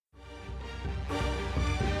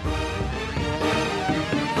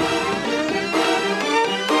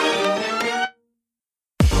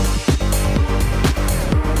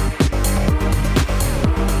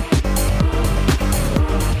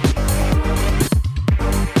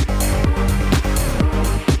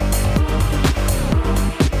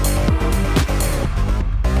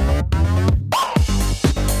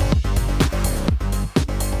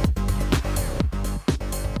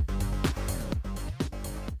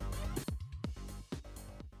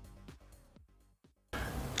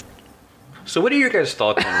So what are your guys'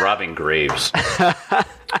 thoughts on robbing graves?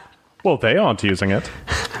 Well, they aren't using it.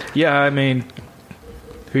 Yeah, I mean,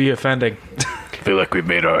 who are you offending? I feel like we've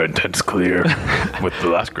made our intents clear with the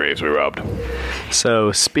last graves we robbed.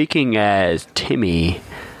 So, speaking as Timmy,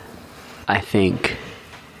 I think,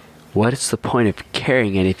 what is the point of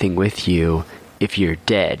carrying anything with you if you're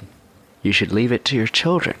dead? You should leave it to your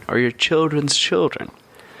children, or your children's children.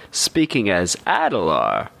 Speaking as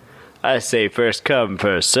Adelar, I say first come,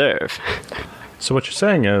 first serve. So what you're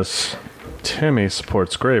saying is, Timmy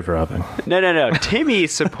supports grave robbing. No. Timmy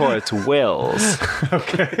supports wills.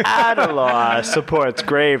 Okay. Adelar supports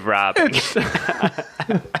grave robbing.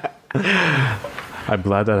 I'm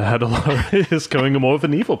glad that Adelar is going more of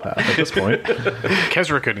an evil path at this point.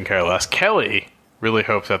 Kezra couldn't care less. Kelly really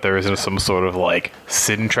hopes that there isn't some sort of, like,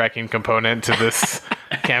 sin tracking component to this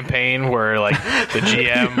campaign where, like, the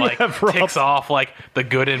GM, like, ticks off, like, the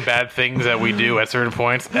good and bad things that we do at certain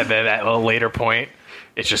points, and then at a later point,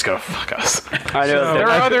 it's just gonna fuck us. I know. There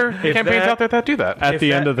are other campaigns out there that do that. At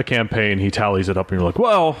the end of the campaign, he tallies it up and you're like,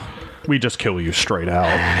 well, we just kill you straight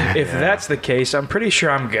out. If that's the case, I'm pretty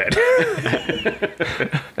sure I'm good.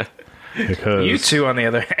 Because You two, on the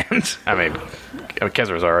other hand. I mean,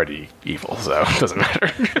 Kezra's already evil, so it doesn't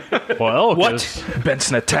matter. Well, What?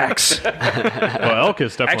 Benson attacks. Elk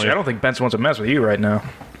is definitely... Actually, I don't think Benson wants to mess with you right now.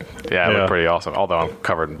 Yeah, I Yeah. look pretty awesome, although I'm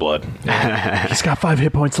covered in blood. He's got 5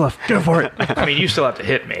 hit points left. Go for it. I mean, you still have to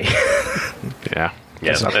hit me. Yeah.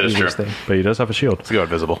 Yes, that is true. But he does have a shield. Let's go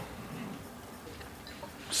invisible.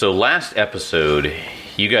 So last episode,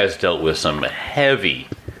 you guys dealt with some heavy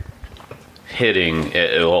hitting,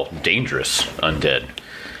 dangerous undead.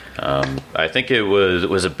 I think it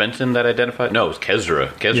was it Benton that identified? No, it was Kezra.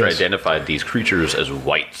 Kezra Yes. identified these creatures as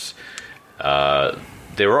wights.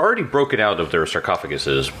 They were already broken out of their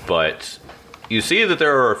sarcophaguses, but you see that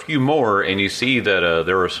there are a few more, and you see that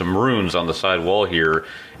there are some runes on the side wall here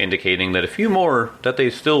indicating that a few more, that they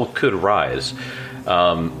still could rise.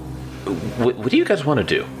 What do you guys want to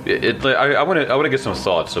do? I want to get some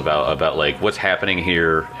thoughts about like what's happening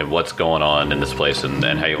here and what's going on in this place and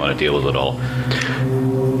how you want to deal with it all.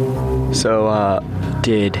 So,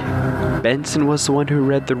 did Benson was the one who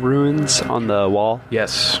read the runes on the wall?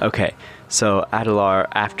 Yes. Okay, so Adelar,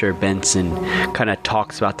 after Benson kind of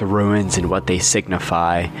talks about the ruins and what they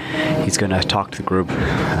signify, he's going to talk to the group.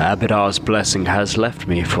 Abadar's blessing has left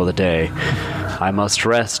me for the day. I must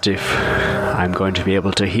rest if I'm going to be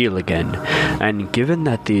able to heal again. And given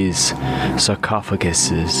that these sarcophagi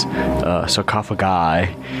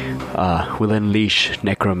will unleash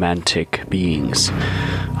necromantic beings,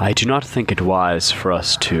 I do not think it wise for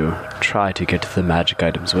us to try to get the magic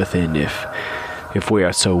items within if we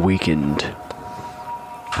are so weakened.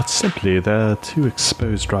 But simply, they're too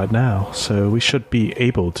exposed right now, so we should be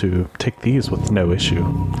able to take these with no issue.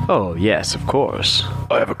 Oh, yes, of course.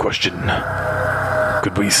 I have a question.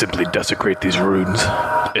 Could we simply desecrate these runes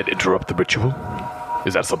and interrupt the ritual?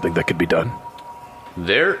 Is that something that could be done?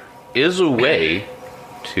 There is a way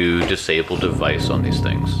to disable device on these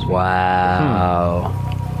things. Wow.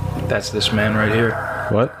 That's this man right here.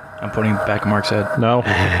 What? I'm putting back Mark's head. No.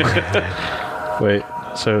 Wait,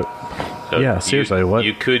 so yeah, seriously, what?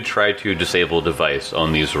 You could try to disable device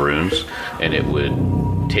on these runes, and it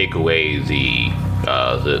would take away the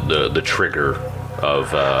trigger of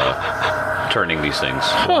turning these things.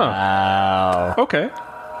 Wow. Okay.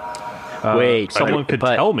 Wait, Someone could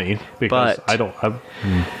tell me, because but- I don't...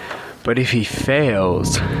 But if he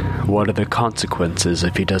fails, what are the consequences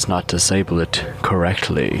if he does not disable it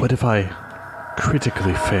correctly? What if I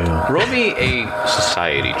critically fail? Roll me a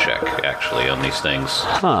society check, actually, on these things.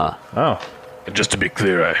 Huh. Oh. Just to be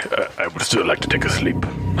clear, I would still like to take a sleep.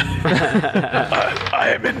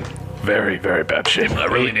 I am in very, very bad shape. I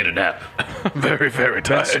really need a nap. Very, very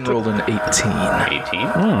tired. Benson rolled an 18. 18?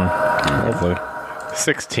 Lovely.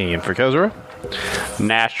 16 for Kezra.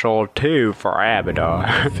 Natural 2 for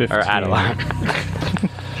Abadar. 15. Or Adelar.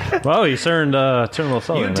 Well, you turned a little You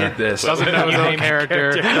southern there. did this. Doesn't know his own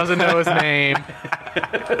character. Doesn't know his name.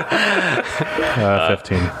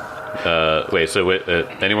 15. Wait, so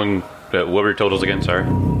anyone... what were your totals again? Sorry.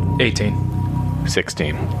 18.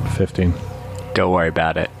 16. 15. Don't worry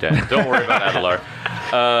about it. Yeah, don't worry about Adelar.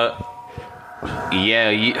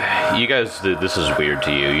 Yeah, you guys, this is weird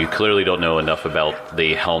to you. You clearly don't know enough about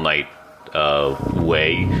the Hell Knight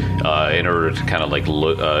way in order to kind of like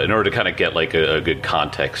look, in order to kind of get like a good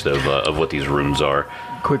context of what these runes are.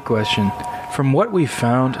 Quick question. From what we've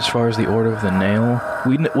found as far as the Order of the Nail,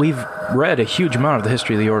 we've read a huge amount of the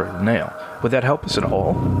history of the Order of the Nail. Would that help us at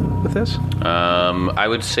all with this? I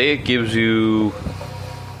would say it gives you...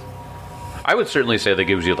 I would certainly say that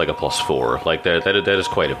gives you like a +4. Like that is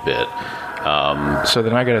quite a bit. So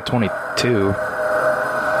then I got a 22.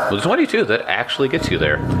 Well, the 22 that actually gets you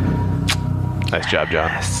there. Nice job,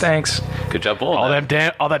 John. Thanks. Good job pulling All that.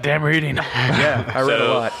 that damn reading. Yeah, I read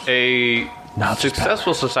a lot. A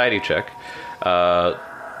successful society check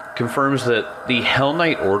confirms that the Hell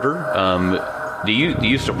Knight Order, they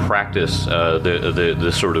used to practice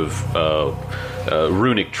the sort of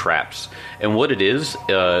runic traps. And what it is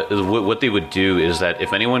what they would do is that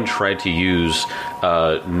if anyone tried to use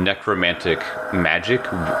necromantic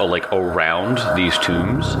magic like around these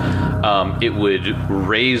tombs, it would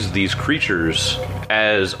raise these creatures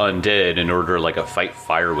as undead in order like a fight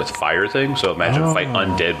fire with fire thing. So imagine fight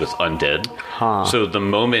undead with undead. So the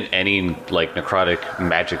moment any like necrotic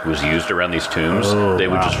magic was used around these tombs, they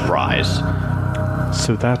would just rise.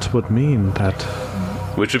 So that would mean that...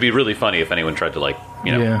 Which would be really funny if anyone tried to, like,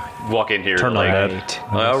 walk in here Turn like, on dead.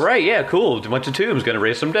 all right, yeah, cool. A bunch of tombs going to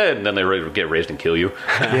raise some dead, and then they get raised and kill you.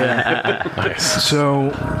 Nice.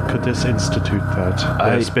 So Could this institute that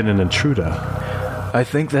there's been an intruder? I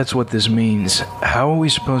think that's what this means. How are we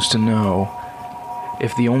supposed to know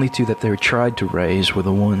if the only two that they tried to raise were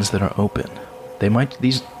the ones that are open?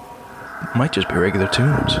 These might just be regular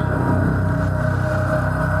tombs.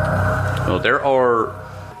 Well,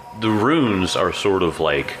 the runes are sort of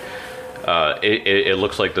like, it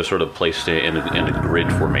looks like they're sort of placed in a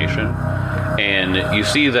grid formation. And you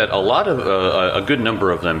see that a lot of, a good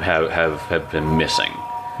number of them have been missing.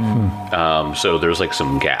 So there's like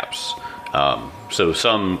some gaps. So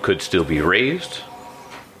some could still be raised,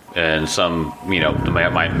 and some, the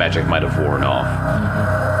magic might have worn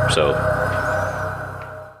off. So.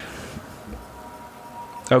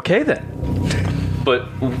 Okay, then. But,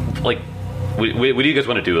 like, what do you guys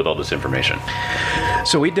want to do with all this information?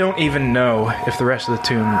 So we don't even know if the rest of the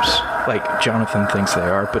tombs, like Jonathan thinks they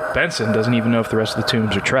are, but Benson doesn't even know if the rest of the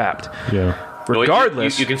tombs are trapped. Yeah.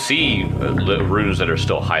 Regardless... You can see the runes that are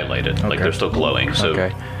still highlighted. Like, they're still glowing,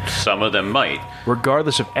 so some of them might.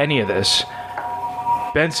 Regardless of any of this,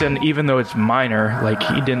 Benson, even though it's minor, like,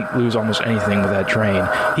 he didn't lose almost anything with that drain.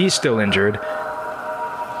 He's still injured.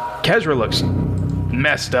 Kezra looks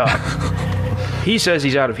messed up. He says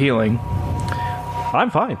he's out of healing. I'm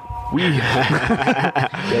fine.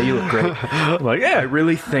 Yeah, you look great. I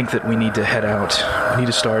really think that we need to head out. We need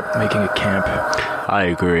to start making a camp. I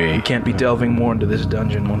agree. We can't be delving more into this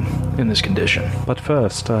dungeon when in this condition. But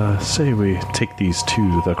first, say we take these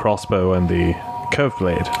two, the crossbow and the curved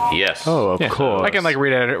blade. Yes. Oh, of course. I can like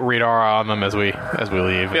read aura on them as we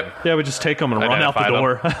leave. Yep. Yeah, we just take them and run out the Identify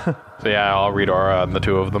door. So yeah, I'll read aura on the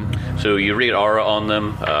two of them. So you read aura on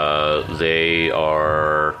them. They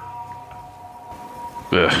are...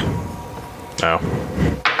 Ugh. No.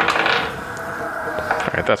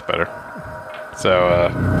 Alright, that's better. So,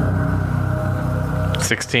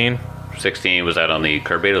 16. 16, was that on the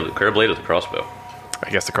curved blade or the crossbow? I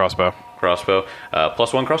guess the crossbow. Crossbow.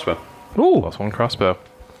 +1 crossbow. Ooh. +1 crossbow.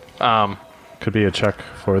 Could be a check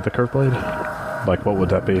for the curved blade. Like, what would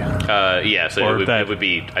that be? Yeah, so Or it would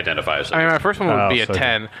be identified. I mean, my first one would be a so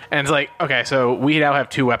 10. And it's like, okay, so we now have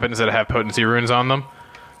two weapons that have potency runes on them.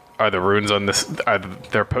 Are the runes on this? Are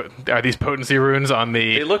these potency runes on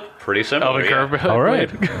the? They look pretty similar. Elven curve. Yeah. All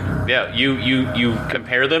right. Yeah, you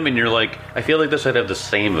compare them and you're like, I feel like this would have the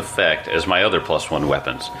same effect as my other +1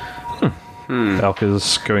 weapons. Elk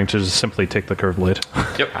is going to just simply take the curved blade.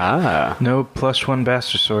 Yep. No +1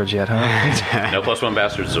 bastard swords yet, huh? No +1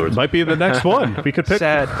 bastard swords. Might be the next one. We could pick.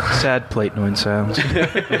 Sad plate noise sounds.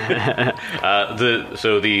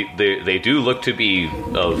 They do look to be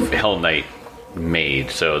of Hell Knight made,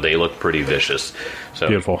 so they look pretty vicious. So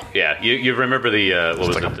Beautiful. Yeah, you remember the what was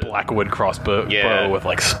It's like it? a blackwood crossbow Yeah. bow with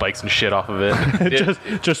like spikes and shit off of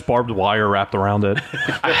it. just barbed wire wrapped around it.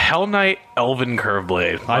 A Hell Knight Elven curve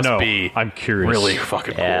blade must I know. be I'm curious. really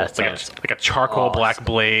fucking cool. Yeah, It's like a charcoal black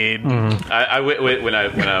blade. When I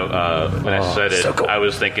said it, I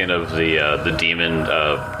was thinking of the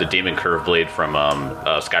demon curve blade from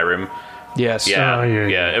Skyrim. Yes. Yeah,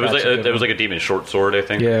 yeah. It was That's like a good it was like a demon short sword, I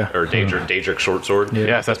think. Yeah. Or Daedric short sword.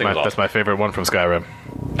 Yes, That thing was that's awesome. my favorite one from Skyrim.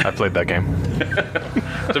 I played that game.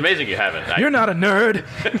 It's amazing you haven't. You're not a nerd.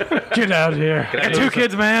 Get out here. I got two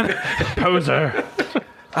kids, man. Poser.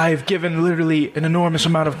 I've given literally an enormous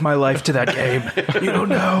amount of my life to that game. You don't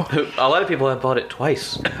know. A lot of people have bought it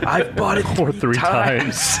twice. I've bought it Or three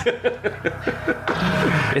times.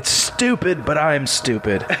 It's stupid, but I'm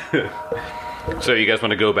stupid. So you guys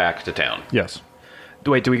want to go back to town? Yes.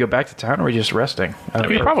 Wait, do we go back to town or are we just resting?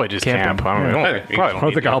 We probably just camp. I don't know. Okay. Probably don't Are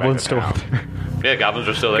need the to go back goblins to still town. out there? Yeah, goblins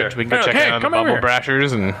are still there. We can go check Hey, in on the come over Bumble here.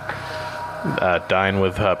 Brashers and dine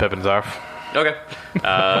with Pip and Zarf. Okay.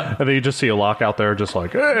 And then you just see a lock out there, just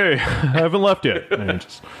like, "Hey, I haven't left yet." And you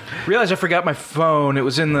just, Realized I forgot my phone. It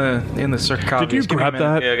was in the sarcophagus. did you Give me a grab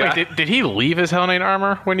minute. that? Yeah, Wait, did he leave his Hell Knight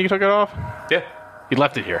armor when you took it off? yeah. He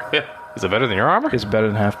left it here. Yeah. Is it better than your armor? It's better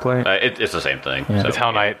than half plate. It's the same thing. Yeah. So, It's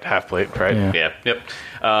Hell Knight half plate, right? Yeah. Yeah. Yep.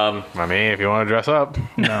 I mean, if you want to dress up.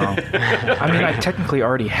 No, I mean I technically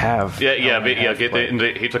already have. Yeah. Hell Knight But, yeah. half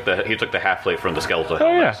plate. He took the half plate from the skeletal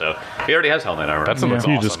helmet, yeah. so he already has helmet armor. That looks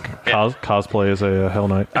you awesome. just cosplay as a Hell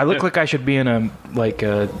Knight. I look like I should be in a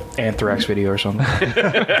Anthrax video or something.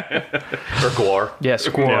 or Guar. Yeah,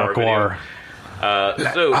 Square. Guar.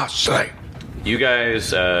 So you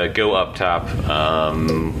guys go up top.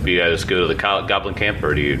 You guys go to the goblin camp,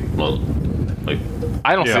 or do you? Well, like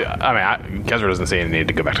I don't Yeah. see. I mean, Kezra doesn't see any need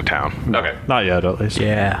to go back to town. okay. Not yet, at least.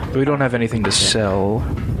 Yeah. We don't have anything to sell.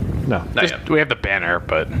 No. Not Just, yet. we have the banner,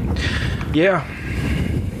 but Yeah,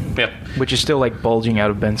 Yeah. which is still like bulging out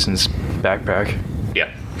of Benson's backpack. Yeah.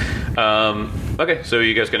 Okay, so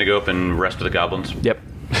you guys gonna go up and rest with the goblins? Yep.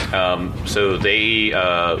 So they,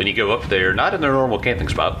 when you go up there, not in their normal camping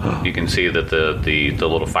spot, you can see that the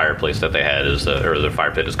little fireplace that they had or the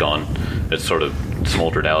fire pit is gone. It's sort of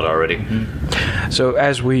smoldered out already. So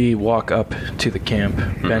as we walk up to the camp,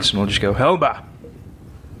 Benson will just go, Helba.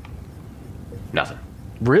 Nothing.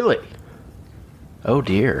 Really? Oh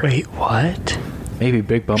dear. Wait, what? Maybe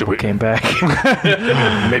Big Bumble came back.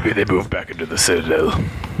 maybe they moved back into the Citadel.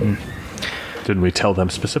 Didn't we tell them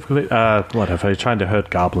specifically? Whatever. You're trying to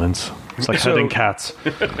hurt goblins. It's like So- hurting cats.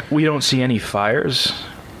 We don't see any fires,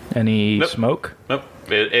 any Nope. smoke. Nope.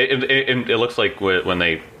 It looks like when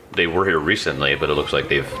they were here recently, but it looks like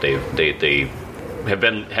they have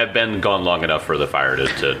been gone long enough for the fire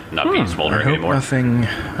to not be smoldering anymore. I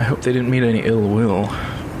hope they didn't mean any ill will.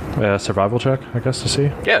 Survival check, I guess, to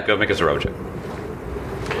see. Yeah, go make a survival check.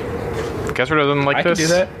 Kezra doesn't like I can this. do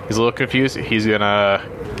that. He's a little confused. He's gonna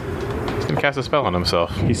cast a spell on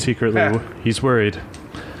himself. He's secretly, he's worried.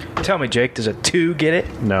 Tell me, Jake, does a 2 get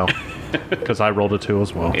it? No. Because I rolled a 2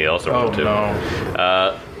 as well. He also rolled two.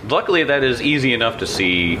 Luckily, that is easy enough to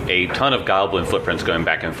see a ton of goblin footprints going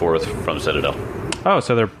back and forth from Citadel. Oh,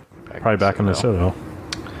 so they're probably back in the Citadel.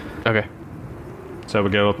 Okay. So we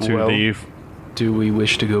go up to Well- the Do we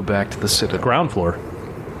wish to go back to the Citadel? ground floor.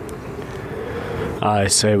 I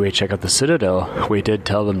say we check out the Citadel. We did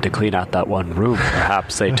tell them to clean out that one room.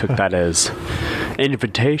 Perhaps they took that as an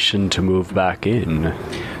invitation to move back in.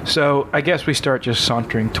 So I guess we start just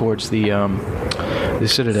sauntering towards the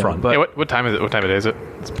Citadel. Front. But Hey, what time is it? What time it is at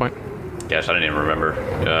this point? Yes, I didn't even remember.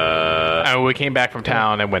 We came back from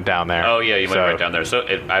town and went down there. Oh yeah, you went So- right down there. So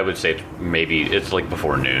I would say it's like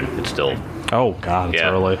before noon. It's still Oh, God, it's Yeah.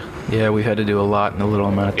 early. yeah, we've had to do a lot in a little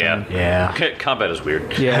amount of time. yeah. Yeah. Combat is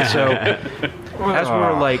weird. Yeah, so as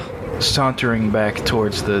we're like sauntering back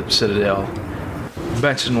towards the Citadel,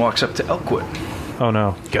 Benson walks up to Elkwood. Oh,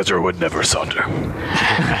 no. Kezra would never saunter.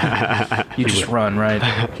 You just run, right?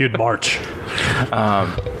 He'd march.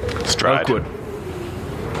 Stride. Elkwood.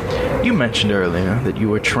 You mentioned earlier that you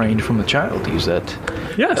were trained from a child to use that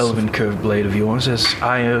Yes. elven curved blade of yours, as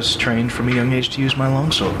I was trained from a young age to use my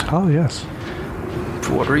longsword. Oh, yes.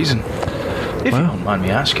 For what reason? If you Well. don't mind me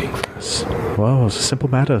asking. Well, it's a simple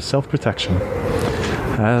matter of self-protection.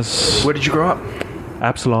 As Where did you grow up?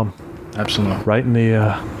 Absalom, Absolutely. right in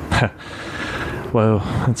the, well,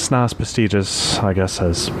 it's not as prestigious, I guess,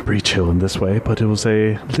 as Breach Hill in this way, but it was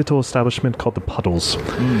a little establishment called the Puddles.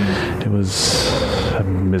 It was a That's a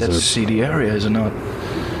miserable... seedy area, is it not?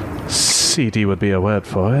 CD would be a word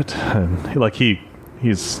for it. And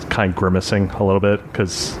he's kind of grimacing a little bit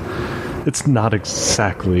because it's not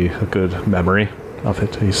exactly a good memory of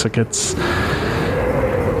it. He's like, it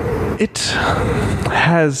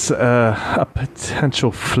has a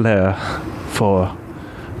potential flair for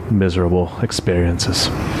miserable experiences.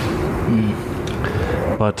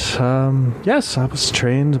 But yes, I was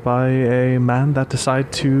trained by a man that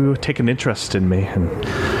decided to take an interest in me and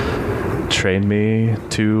train me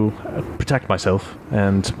to protect myself.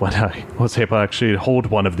 And when I was able to actually hold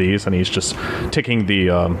one of these, and he's just taking the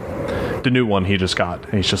new one he just got,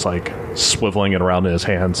 and he's just like swiveling it around in his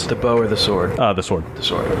hands. The bow or the sword? The sword. The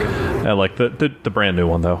sword, okay. And like the brand new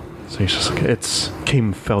one though. So he's just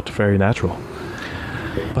like, felt very natural.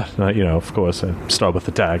 But of course, I start with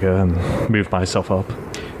the dagger and move myself up.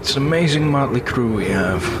 It's an amazing motley crew we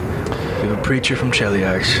have. We have a preacher from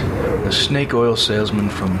Cheliax, a snake oil salesman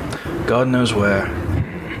from God knows where,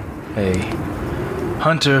 a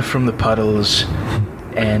hunter from the puddles,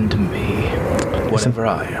 and me, whatever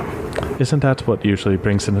I am. Isn't that what usually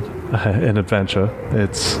brings in an adventure?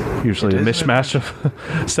 It's usually It a is an mishmash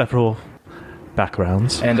of several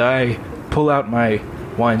backgrounds. And I pull out my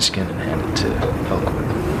wineskin and hand it to Elkwood.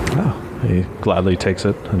 Oh, he gladly takes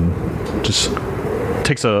it and just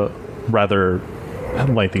takes a rather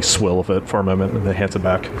lengthy swill of it for a moment and then hands it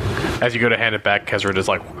back. As you go to hand it back, Kezra just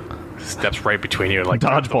like steps right between you and like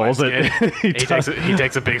Dodgeballs it. He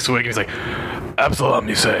takes a big swig and he's like, Absalom,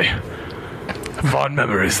 you say? Fond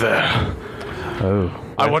memories there. Oh.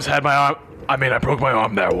 I once had my arm. I broke my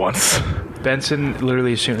arm there once. Benson,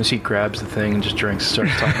 literally, as soon as he grabs the thing and just drinks,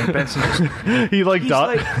 starts talking. Benson just...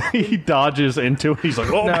 He dodges into it. He's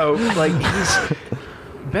like, oh. No, like,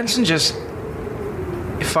 Benson just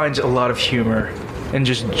finds a lot of humor and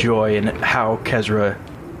just joy in how Kezra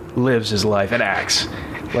lives his life and acts.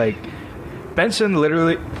 Like, Benson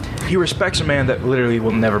literally... He respects a man that literally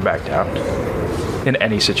will never back down in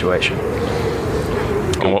any situation.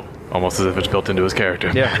 Almost as if it's built into his character.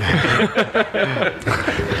 Yeah.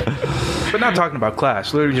 But not talking about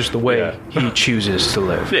class, literally just the way he chooses to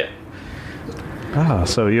live. Yeah. Ah,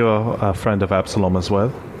 so you're a friend of Absalom as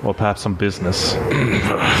well? Or perhaps some business?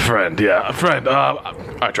 Friend.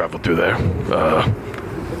 I traveled through there.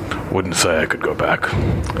 Wouldn't say I could go back.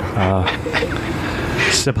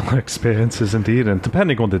 Similar experiences indeed, and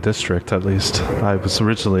depending on the district at least. I was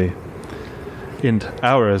originally in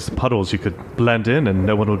ours, puddles you could blend in and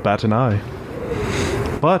no one would bat an eye.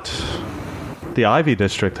 But the Ivy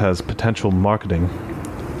district has potential marketing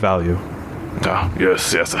value.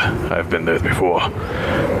 Yes, I've been there before.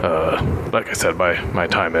 Like I said, my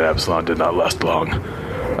time at Absalom did not last long.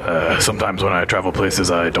 Sometimes when I travel places,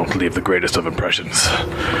 I don't leave the greatest of impressions.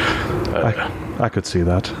 I could see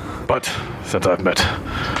that. But since I've met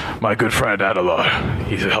my good friend Adelar,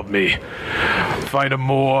 he's helped me find a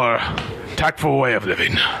more tactful way of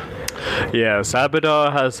living. Yes,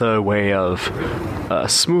 Abadar has a way of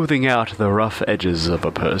smoothing out the rough edges of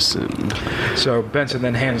a person. So Benson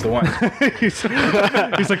then hands the wine. He's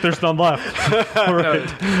like, there's none left. All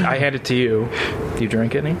right. No, I hand it to you. Do you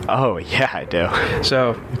drink any? Oh, yeah, I do.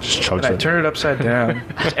 So Just when chugs I it. turn it upside down,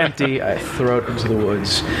 it's empty, I throw it into the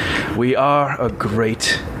woods. We are a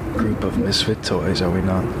great group of misfit toys, are we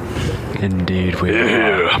not? Indeed, we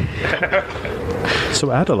are. So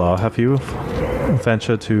Adelar, have you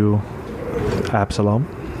ventured to Absalom?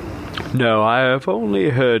 No, I have only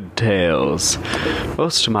heard tales.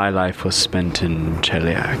 Most of my life was spent in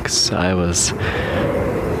Cheliax. I was,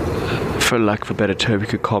 for lack of a better term, you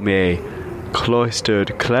could call me a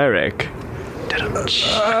cloistered cleric.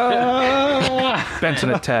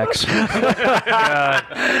 Benson attacks.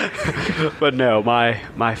 But no,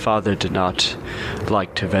 my father did not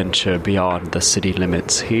like to venture beyond the city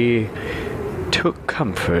limits. He took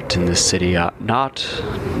comfort in the city, not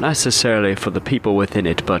necessarily for the people within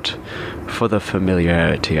it, but for the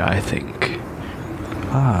familiarity, I think.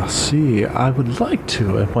 Ah, see, I would like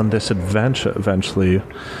to, when this adventure eventually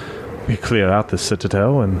we clear out the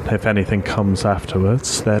Citadel, and if anything comes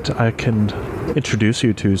afterwards, that I can introduce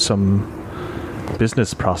you to some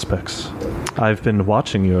business prospects. I've been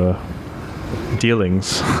watching your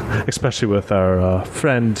dealings, especially with our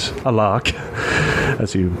friend Alak,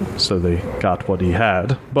 as you slowly got what he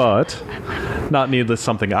had, but not needless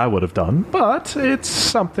something I would have done, but it's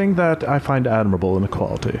something that I find admirable in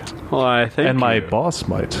equality. Well, I think And my boss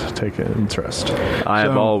might take an interest. I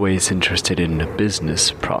am always interested in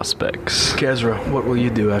business prospects. Kezra, what will you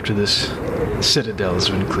do after this Citadel has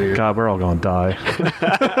been cleared? God, we're all gonna die.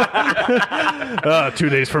 2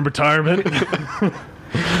 days from retirement.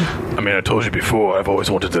 I told you before, I've always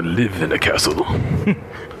wanted to live in a castle.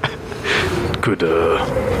 Could,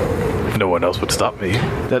 no one else would stop me.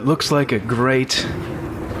 That looks like a great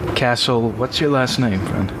castle. What's your last name,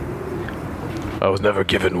 friend? I was never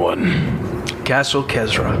given one. Castle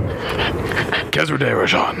Kezra. Kezra de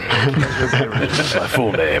Rajan. My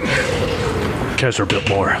full name. Kezra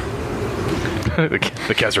Biltmore. the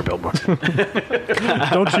Kezra Biltmore.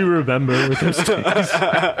 Don't you remember with those days?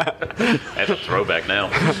 That's a throwback now.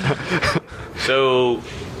 So,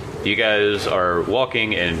 you guys are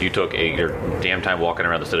walking, and you took your damn time walking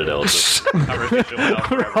around the Citadel. So conversation went on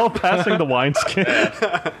We're forever. all passing the wineskin.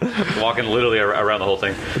 Walking literally around the whole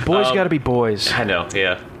thing. Boys gotta be boys. I know,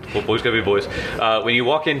 yeah. Well, boys gotta be boys. When you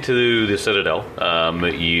walk into the Citadel,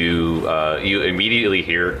 you immediately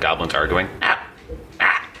hear goblins arguing.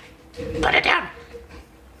 Put it down.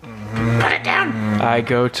 Put it down. I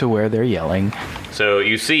go to where they're yelling. So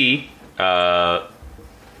you see all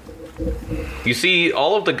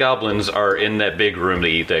of the goblins are in that big room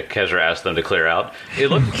that Kezra asked them to clear out. It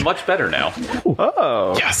looks much better now.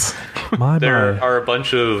 Yes. There are a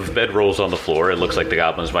bunch of bedrolls on the floor. It looks like the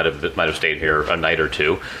goblins might have stayed here a night or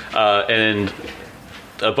two. And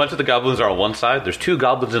a bunch of the goblins are on one side. There's two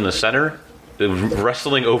goblins in the center.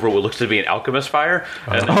 wrestling over what looks to be an alchemist fire.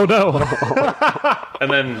 And, Oh no!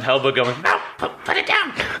 and then Helba going, no, put it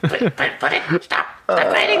down. Put it. Stop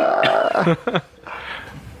fighting.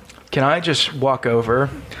 Can I just walk over,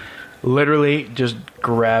 literally just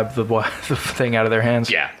grab the thing out of their hands?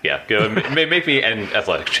 Yeah. Go make me an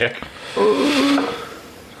athletic check.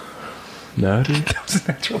 No, dude. That was a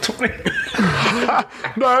natural 20.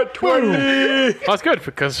 Not 20! Well, that's good,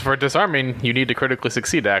 because for disarming, you need to critically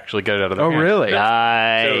succeed to actually get it out of their Oh, hand. really?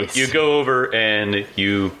 Nice. So you go over and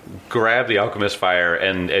you grab the alchemist fire,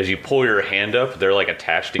 and as you pull your hand up, they're like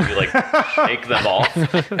attached, and you like shake them off. and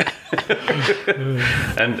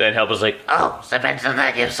Helba's like, oh, Sir Benson,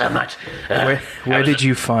 thank you so much. Where did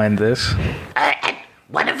you find this?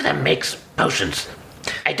 One of them makes potions.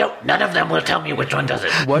 None of them will tell me which one does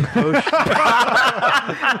it. What potion?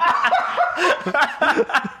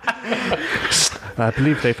 I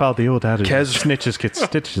believe they found the old adage. Kez- Snitches get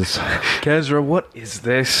stitches. Kezra, what is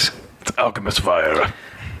this? It's alchemist fire,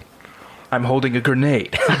 I'm holding a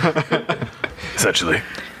grenade. essentially.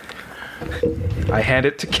 I hand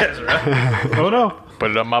it to Kezra. Oh no!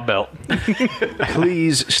 Put it on my belt.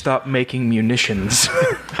 Please stop making munitions.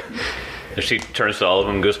 and she turns to all of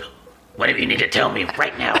them and goes, Whatever you need to tell me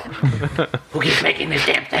right now. Who keeps making these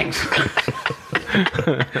damn things?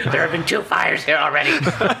 There have been 2 fires here already.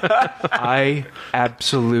 I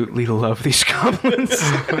absolutely love these goblins.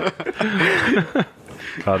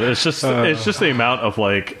 God, it's just the amount of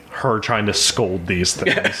like her trying to scold these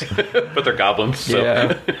things. but they're goblins. So.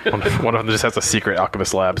 Yeah. One of them just has a secret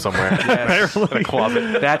alchemist lab somewhere. Yes. In a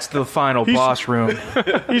closet. That's the final boss room.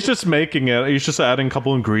 He's just making it. He's just adding a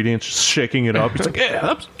couple ingredients, just shaking it up. He's like,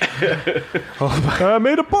 yeah, I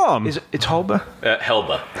made a bomb. It's Hulba?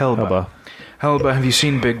 Helba. Helba. Helba, have you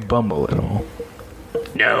seen Big Bumble at all?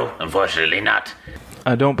 No, unfortunately not.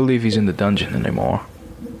 I don't believe he's in the dungeon anymore.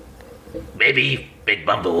 Maybe Big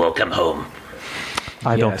Bumble will come home.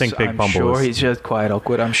 I don't think Big Bumble I'm sure is. he's just quiet. I'll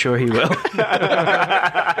quit. I'm sure he will.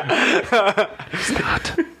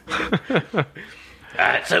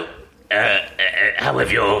 How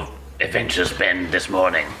have your adventures been this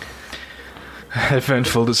morning?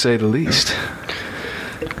 Eventful to say the least.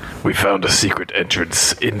 We found a secret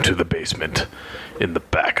entrance into the basement. In the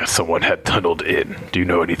back, someone had tunneled in. Do you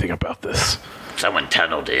know anything about this? Someone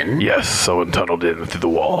tunneled in? Yes, someone tunneled in through the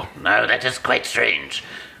wall. No, that is quite strange.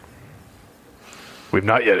 We've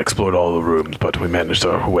not yet explored all the rooms, but we managed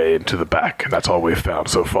our way into the back, and that's all we've found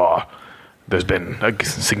so far. There's been a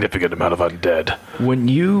significant amount of undead. When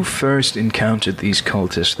you first encountered these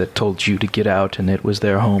cultists that told you to get out and it was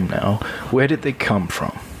their home now, where did they come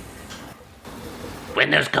from?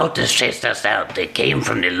 When those cultists chased us out, they came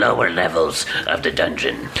from the lower levels of the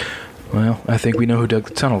dungeon. Well, I think we know who dug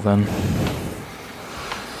the tunnel then.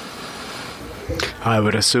 I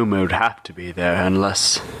would assume it would have to be there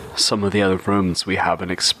unless some of the other rooms we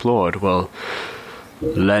haven't explored will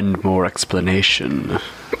lend more explanation.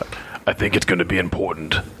 I think it's going to be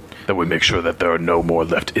important that we make sure that there are no more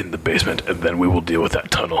left in the basement, and then we will deal with that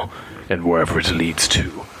tunnel and wherever it leads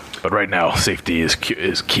to. But right now, safety is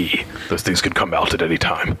key. Those things could come out at any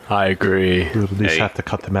time. I agree. We'll at least Hey. have to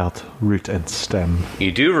cut them out, root and stem.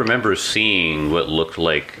 You do remember seeing what looked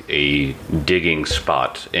like a digging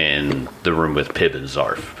spot in the room with Pib and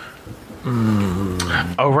Zarf.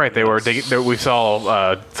 Oh, right. They were digging. We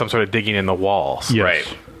saw some sort of digging in the walls. Yes.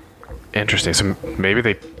 Right. Interesting. So maybe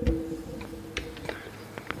they.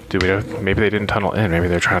 Do we know? Maybe they didn't tunnel in. Maybe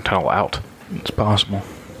they're trying to tunnel out. It's possible.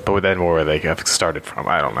 But then where would they have started from?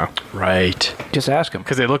 I don't know. Right. Just ask him.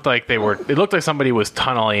 Because it looked like they were. It looked like somebody was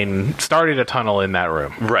started a tunnel in that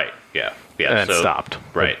room, Right. Yeah. and then stopped.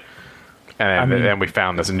 Right. And then we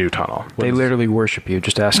found this new tunnel. They literally worship you.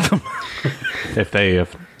 Just ask them. If they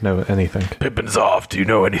know anything. Pippin's off. Do you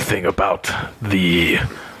know anything about the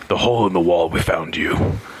hole in the wall we found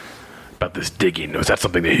you? About this digging? Was that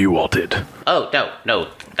something that you all did? Oh, no,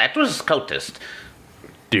 that was cultist.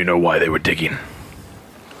 Do you know why they were digging?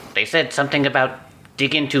 They said something about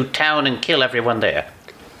dig into town and kill everyone there.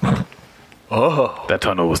 Oh, That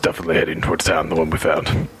tunnel was definitely heading towards town, the one we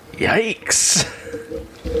found. yikes.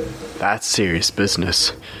 That's serious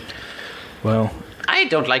business. Well, I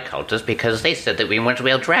don't like cultists because they said that we weren't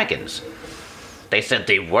real dragons. They said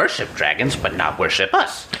they worship dragons, but not worship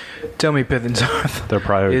us. tell me, Pithinsarth. Their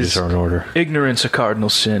priorities Is are in order. ignorance a cardinal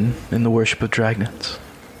sin in the worship of dragons?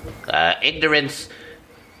 Ignorance,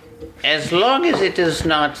 as long as it is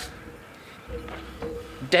not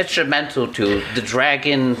detrimental to the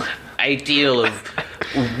dragon ideal of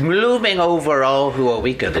looming over all who are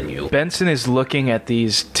weaker than you. Benson is looking at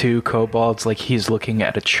these two kobolds like he's looking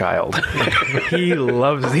at a child. He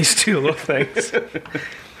loves these two little things.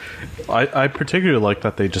 I particularly like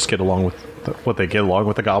that they just get along with they get along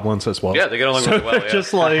with the goblins as well. Yeah, they get along really well. They're Yeah.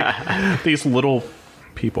 just like these little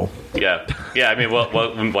people. Yeah. I mean,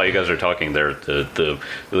 while you guys are talking there,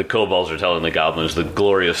 the kobolds are telling the goblins the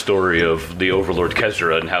glorious story of the Overlord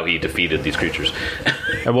Kezra and how he defeated these creatures.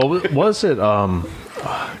 And what was it? God,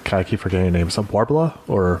 I keep forgetting names. Warbla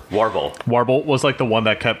or Warble. Warble was like the one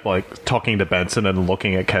that kept like talking to Benson and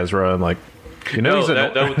looking at Kezra and like, you know, No, he's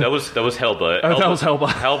that was Helba. Oh, that was Helba.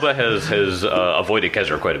 Helba has avoided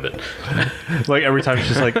Kezra quite a bit. like every time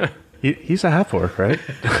she's like, he's a half-orc, right?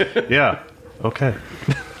 Yeah. Okay.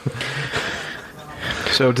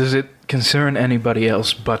 So does it concern anybody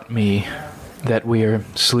else but me that we are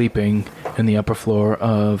sleeping in the upper floor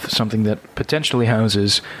of something that potentially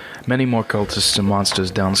houses many more cultists and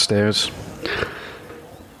monsters downstairs?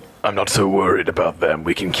 I'm not so worried about them.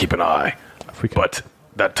 We can keep an eye. But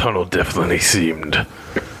that tunnel definitely seemed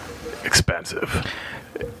expansive.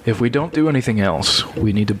 If we don't do anything else,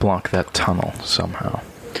 we need to block that tunnel somehow.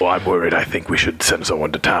 Well, I'm worried. I think we should send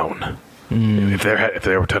someone to town. If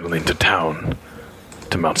they were tunneling to town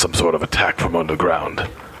to mount some sort of attack from underground,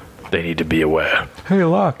 they need to be aware. Hey,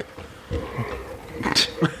 Locke.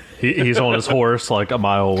 He's on his horse like a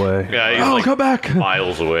mile away. Yeah, he's like come back!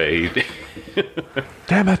 miles away.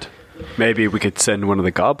 Damn it! Maybe we could send one of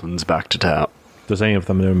the goblins back to town. Does any of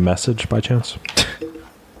them know a message by chance?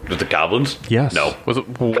 With the goblins? Yes. No. Was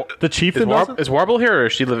it The chieftain doesn't? is Warble here, or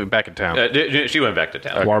is she living back in town? She went back to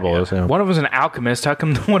town. Warble is, yeah. One of them is an alchemist. How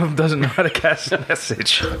come one of them doesn't know how to cast a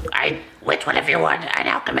message? Which one of you want an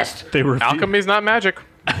alchemist? They were Alchemy's not magic.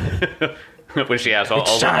 When she asks,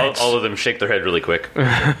 all of them shake their head really quick.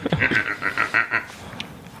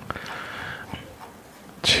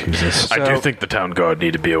 Jesus. I do think the town guard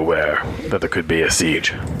need to be aware that there could be a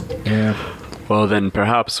siege. Yeah. Well, then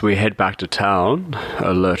perhaps we head back to town,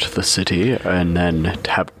 alert the city, and then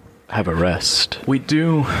have a rest. We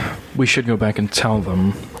should go back and tell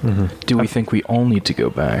them. Do we think we all need to go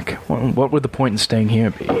back? What would the point in staying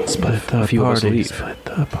here be? If a few of us leave.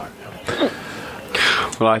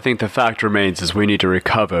 Well, I think the fact remains is we need to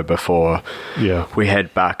recover before we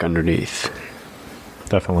head back underneath.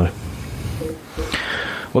 Definitely.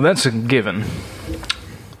 Well, that's a given.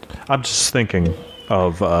 I'm just thinking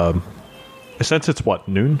of, since it's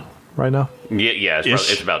noon right now? Yeah,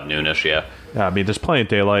 it's about noonish, yeah. Yeah, I mean, there's plenty of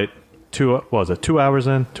daylight. 2 hours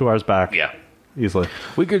in, 2 hours back? Yeah. Easily.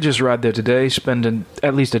 We could just ride there today, spend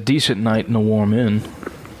at least a decent night in a warm inn.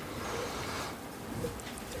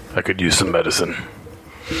 I could use some medicine.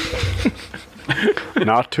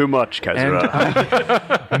 Not too much,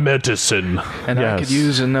 Kezra. Medicine. And I could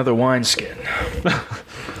use another wineskin.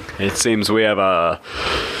 It seems we have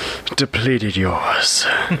depleted yours.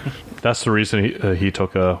 That's the reason he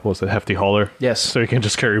took a hefty hauler. Yes. So he can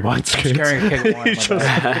just carry wineskins. Just carrying a keg of wine. on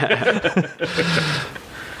my back.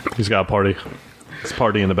 He's got a party. It's a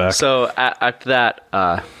party in the back. So after that,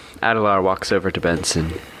 Adelar walks over to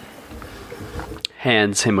Benson,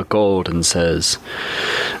 hands him a gold, and says,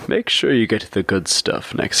 "Make sure you get the good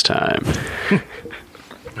stuff next time."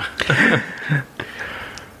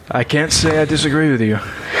 I can't say I disagree with you.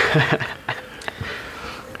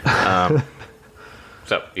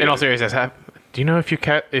 So, In all seriousness, do you know if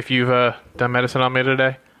you've done medicine on me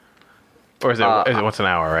today? Or is it once an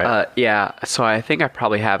hour, right? Yeah, so I think I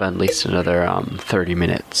probably have at least another 30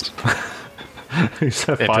 minutes. He's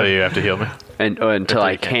at Until 5. you have to heal me? Until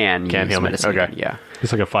I can use heal me. medicine. Okay. Yeah.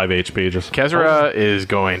 He's like a 5 HP. Just Kezra is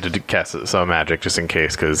going to cast some magic just in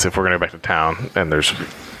case, because if we're going to go back to town and there's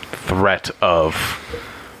threat of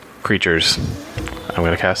creatures, I'm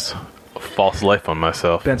going to cast false life on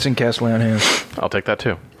myself. Benson cast lay on hands. I'll take that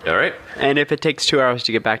too. all right. And if it takes 2 hours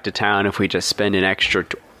to get back to town, if we just spend an extra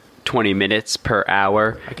 20 minutes per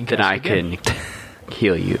hour, can then cast I it again. can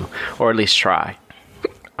heal you. Or at least try.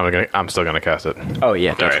 I'm still going to cast it. Oh,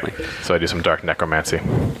 yeah, All right. definitely. So I do some dark necromancy.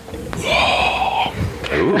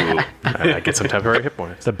 Ooh. And I get some temporary hit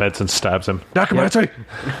points. the Benson stabs him. Necromancy!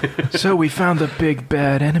 So we found the big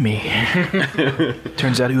bad enemy.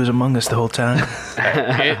 Turns out he was among us the whole time.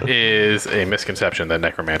 It is a misconception that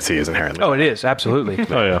necromancy is inherently. Oh, it is, absolutely.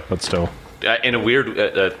 Oh, yeah, but still. In a weird,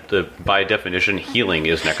 by definition, healing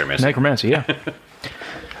is necromancy. Necromancy, yeah.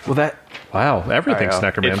 Well, that... Wow, everything's All right,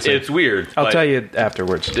 necromancy. It's weird. I'll but tell you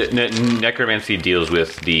afterwards. Necromancy deals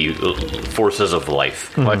with the forces of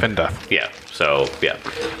life. Life and death. Yeah. So yeah.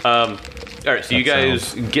 All right. So you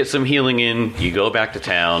guys get some healing in. You go back to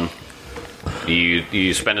town.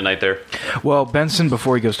 You spend a night there. Well, Benson,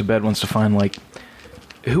 before he goes to bed, wants to find, like...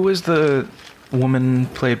 Who was the woman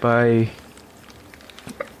played by...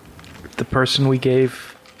 the person we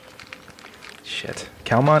gave...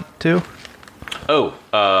 Calmont to?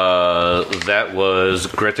 That was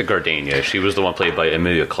Greta Gardenia. She was the one played by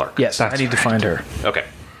Emilia Clarke. Yes, I need to find her. Okay.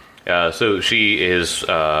 So she is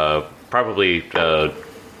probably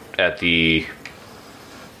at the...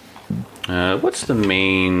 what's the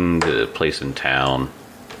main place in town?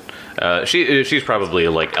 She's probably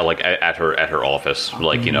like at her office,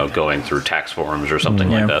 like, you know, going through tax forms or something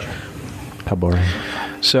like that. How boring.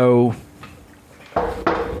 So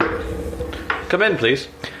Come in, please.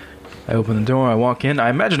 I open the door, I walk in. I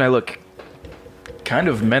imagine I look kind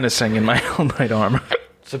of menacing in my Hell Knight armor.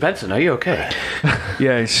 So Benson, are you okay?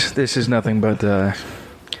 Yes, this is nothing but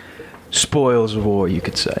spoils of war, you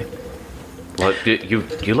could say. Well,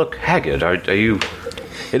 you look haggard. Are you?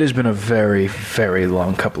 It has been a very, very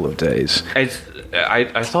long couple of days. I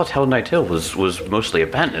thought Hell Knight Hill was mostly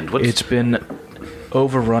abandoned. It's been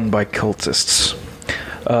overrun by cultists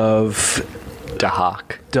of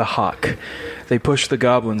Dahak. They pushed the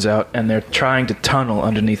goblins out, and they're trying to tunnel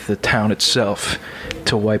underneath the town itself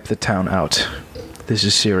to wipe the town out. This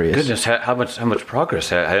is serious. Goodness, how much progress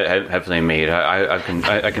have they made? I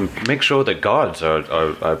can make sure that guards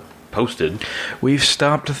are posted. We've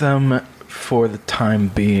stopped them for the time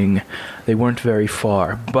being. They weren't very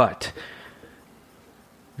far, but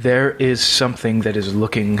there is something that is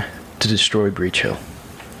looking to destroy Breach Hill.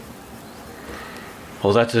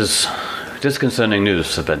 Well, that is disconcerting news,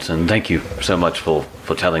 Sir Benson. Thank you so much for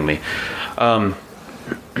telling me. Can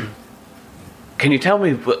you tell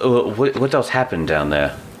me what else happened down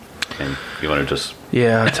there? And you want to just...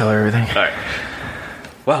 Yeah, I'll tell her everything. All right.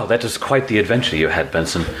 Wow, that is quite the adventure you had,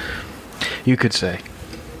 Benson. You could say.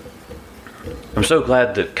 I'm so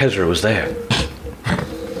glad that Kezra was there.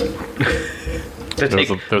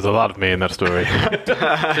 There's a lot of me in that story.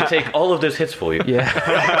 To take all of those hits for you. Yeah.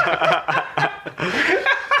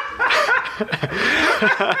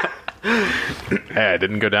 Hey, I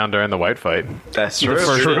didn't go down during the white fight. That's true.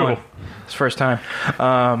 It's first time.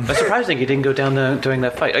 That's surprising he didn't go down there during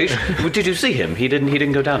that fight. Did you see him? He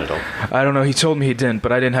didn't go down at all. I don't know. He told me he didn't,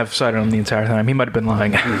 but I didn't have sight on him the entire time. He might have been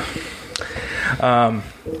lying.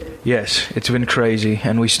 Yes, it's been crazy,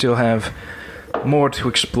 and we still have more to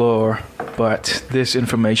explore, but this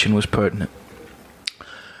information was pertinent.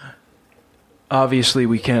 Obviously,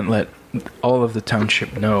 we can't let all of the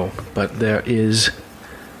township know, but there's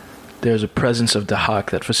a presence of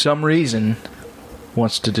Dahak that for some reason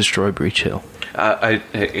wants to destroy Breach Hill.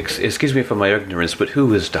 Excuse me for my ignorance, but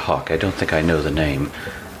who is Dahak? I don't think I know the name.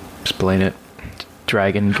 Explain it.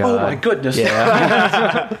 Dragon god. Oh my goodness!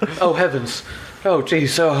 Yeah. Oh heavens! Oh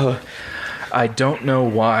jeez! Oh. I don't know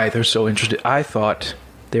why they're so interested. I thought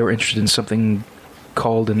they were interested in something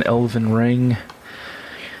called an elven ring.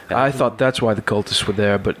 I thought that's why the cultists were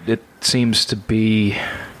there, but it seems to be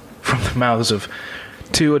from the mouths of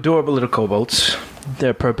two adorable little kobolds.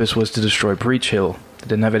 Their purpose was to destroy Breach Hill. It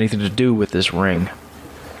didn't have anything to do with this ring.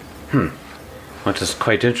 That is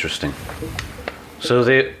quite interesting. So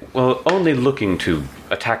they were only looking to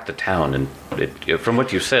attack the town, and from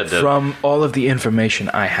what you said... From all of the information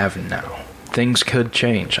I have now. Things could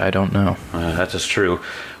change, I don't know. That is true.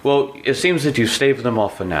 Well, it seems that you staved them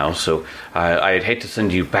off for now, so I'd hate to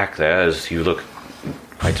send you back there, as you look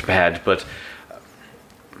quite bad, but...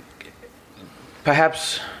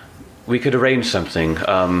 perhaps we could arrange something.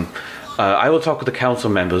 I will talk with the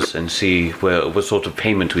council members and see what sort of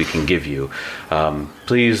payment we can give you.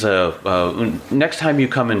 Please, next time you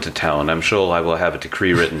come into town, I'm sure I will have a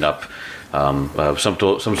decree written up,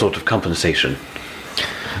 some sort of compensation.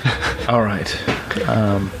 All right.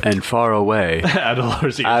 And far away,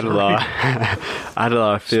 Adelar's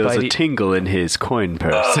Adelar feels Spidey- a tingle in his coin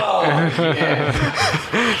purse.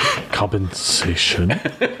 compensation.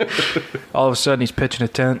 All of a sudden, he's pitching a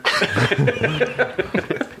tent.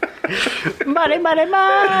 Money, money,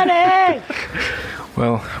 money!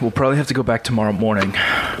 Well, we'll probably have to go back tomorrow morning.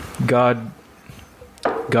 Gods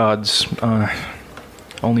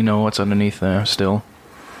only know what's underneath there still.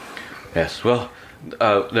 Yes, well,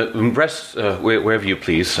 rest wherever you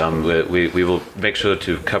please. We will make sure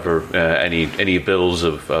to cover any bills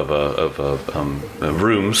of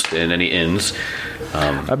rooms in any inns.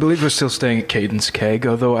 I believe we're still staying at Cadence Keg,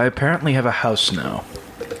 although I apparently have a house now.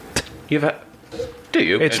 Do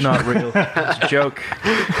you? It's not real. It's a joke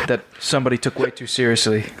that somebody took way too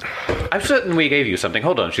seriously. I'm certain we gave you something.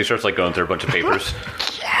 Hold on. She starts going through a bunch of papers.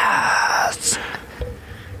 Yes!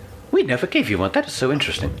 We never gave you one. That is so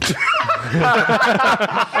interesting.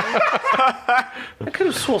 I could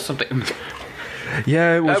have swore something.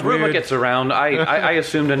 Yeah, it was rumor weird. gets around. I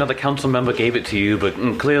assumed another council member gave it to you, but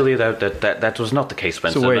clearly that was not the case,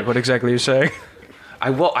 Benson. So wait, what exactly are you saying?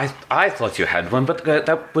 I thought you had one, but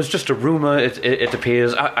that was just a rumor. It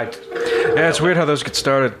appears. Yeah, it's weird how those get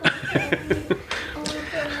started.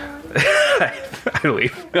 I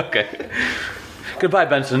leave. Okay. Goodbye,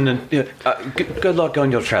 Benson, and good luck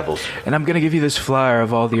on your travels. And I'm going to give you this flyer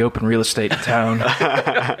of all the open real estate in town.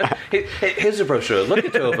 Here's a brochure. Look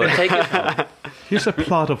it over. Take it home. Here's a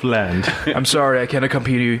plot of land. I'm sorry, I can't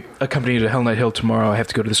accompany you to Hell Knight Hill tomorrow. I have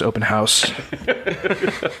to go to this open house.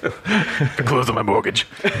 Close on my mortgage.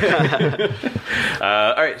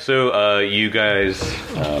 All right, so you guys,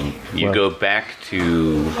 go back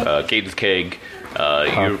to Caden's Keg.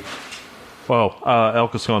 Well,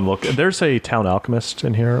 Elk is going to look. There's a town alchemist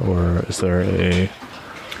in here, or is there a...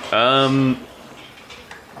 I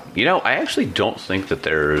actually don't think that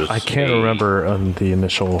there's... I can't remember on the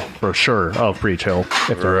initial brochure of Breach Hill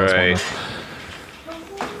if there was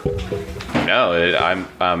one. No,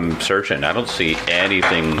 I'm searching. I don't see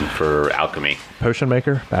anything for alchemy. Potion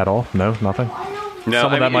maker at all? No, nothing. No,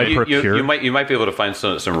 Someone that might procure. You might be able to find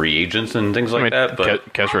some reagents and things like that.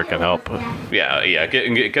 But Kezra can help. Yeah,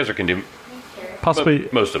 Kezra can do Possibly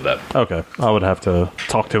most of that. Okay, I would have to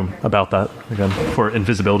talk to him about that again for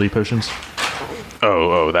invisibility potions.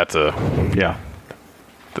 Oh, that's a... Yeah.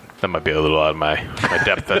 That might be a little out of my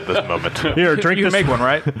depth at this moment. Here, drink You this. can make one,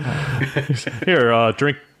 right? Here,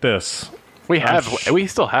 drink this. We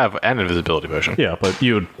still have an invisibility potion. Yeah, but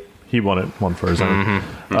he wanted one for his own.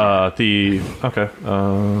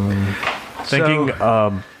 Thinking.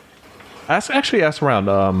 Ask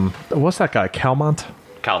around. What's that guy? Calmont.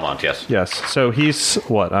 Calmont, yes. Yes. So he's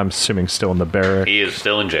what? I'm assuming still in the barrack. He is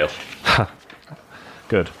still in jail.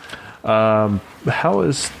 Good. How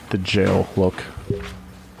is the jail look?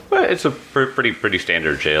 Well, it's a pretty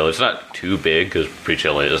standard jail. It's not too big because Breach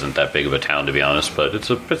Hill isn't that big of a town, to be honest. But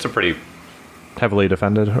it's a pretty Heavily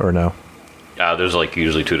defended or no? There's like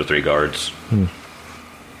usually 2 to 3 guards.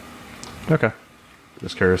 Okay.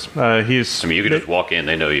 Just curious. You can just walk in;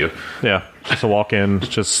 they know you. Yeah, just a walk in,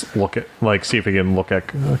 just look at, see if he can look at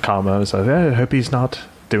Kama and say, I hope he's not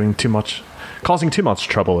doing too much, causing too much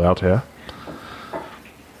trouble out here.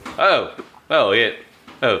 Oh, yeah.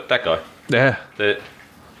 Oh, that guy. Yeah. The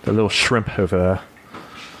little shrimp over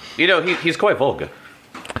there. He's quite vulgar.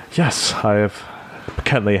 Yes, I have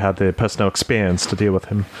currently had the personal experience to deal with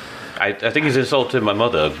him. I think he's insulted my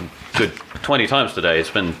mother a good 20 times today. It's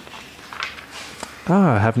been...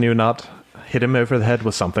 Haven't you not hit him over the head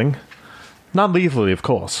with something? Not lethally, of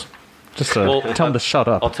course. Just tell him to shut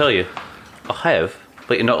up. I'll tell you. I have,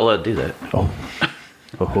 but you're not allowed to do that. Oh.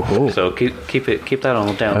 So keep that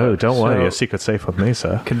on down. Oh, don't worry. A secret safe with me,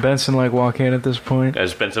 sir. Can Benson walk in at this point?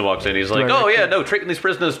 As Benson walks in, he's like, treating these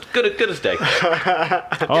prisoners good as day.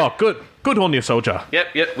 Oh, good on you, soldier.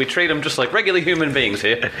 Yep, we treat them just like regular human beings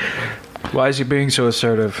here. Why is he being so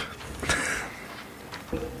assertive?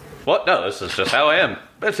 What? No, this is just how I am.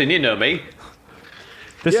 Benson, you know me.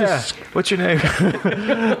 This is... What's your name?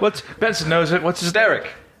 Benson knows it. What's his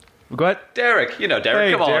Derek. What? Derek. You know Derek.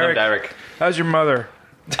 Hey, Come on, Derek. Derek. How's your mother?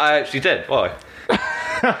 She's dead. Why?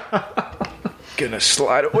 Gonna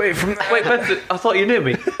slide away from that. Wait, Benson, I thought you knew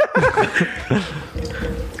me.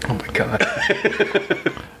 Oh my god.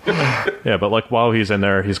 Yeah, but while he's in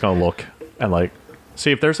there, he's gonna look and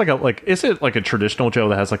see if there's is it like a traditional jail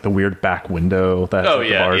that has the weird back window that has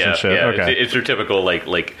the bars and shit? Yeah. Okay. It's your typical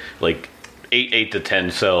 8 to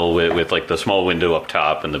 10 cell with the small window up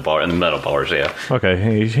top and the bar and the metal bars. Yeah.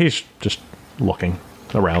 Okay, he's just looking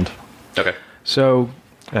around. Okay. So,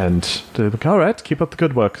 and all right, keep up the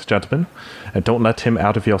good work, gentlemen, and don't let him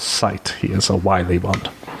out of your sight. He is a wily one.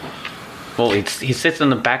 Well, he sits in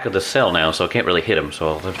the back of the cell now, so I can't really hit him.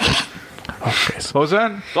 So Okay. So what was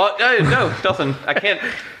that? well, no, nothing. I can't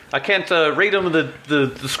read him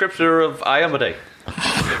the scripture of Iamade.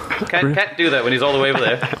 Can't do that when he's all the way over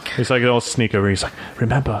there. he's he'll sneak over. He's like,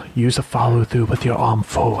 remember, use a follow through with your arm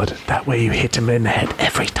forward. That way you hit him in the head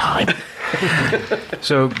every time.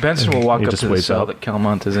 So Benson will walk He up just to the waits cell up. that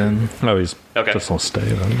Calmont is in. No, he's Okay. just gonna stay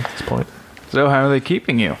then at this point. So how are they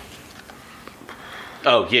keeping you?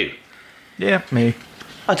 Oh, you. Yeah, me.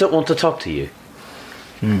 I don't want to talk to you.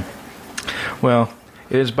 Well,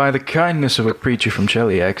 it is by the kindness of a preacher from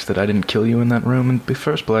Cheliax that I didn't kill you in that room in the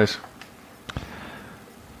first place.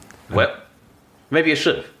 Well, maybe you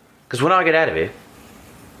should have. Because when I get out of here,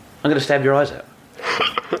 I'm going to stab your eyes out.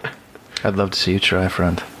 I'd love to see you try,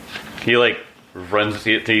 friend. He runs.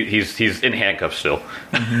 He's in handcuffs still.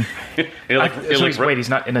 Wait, he's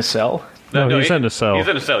not in a cell? No, he's in a cell. He's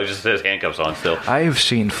in a cell. He just has handcuffs on still. I've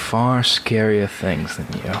seen far scarier things than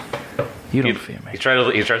you. You don't fear me. He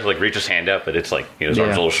tries to reach his hand up, but it's his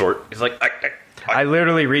arm's a little short. He's like, I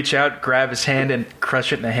literally reach out, grab his hand, and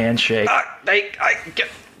crush it in a handshake.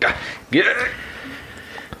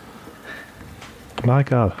 My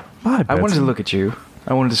God. My I wanted to Benson. look at you.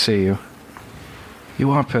 I wanted to see you.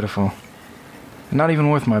 You are pitiful. Not even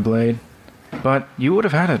worth my blade. But you would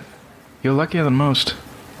have had it. You're luckier than most.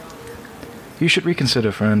 You should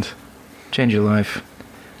reconsider, friend. Change your life.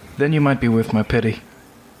 Then you might be worth my pity.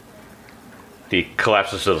 He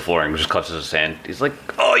collapses to the floor and just clutches his hand. He's like,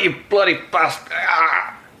 "Oh, you bloody bastard!"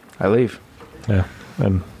 Ah! I leave. Yeah.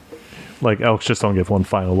 And, like, Elks just don't give one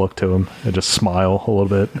final look to him and just smile a little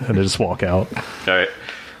bit and they just walk out. All right.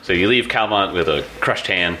 So you leave Calmont with a crushed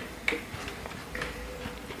hand.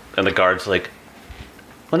 And the guard's like,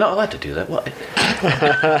 "We're not allowed to do that.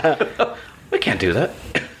 What? We can't do that."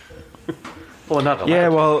 Well, we're not allowed. Yeah,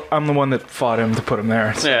 well, I'm the one that fought him to put him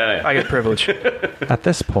there. So Yeah. I get privilege. At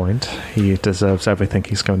this point, he deserves everything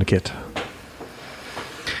he's going to get.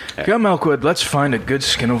 Come, Elkwood, let's find a good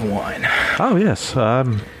skin of wine. Oh, yes.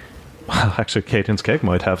 Actually, Caden's Cake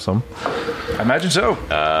might have some. I imagine so.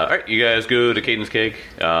 All right, you guys go to Caden's Cake.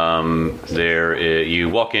 You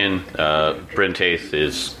walk in. Bryn Taith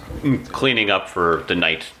is cleaning up for the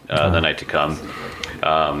night to come.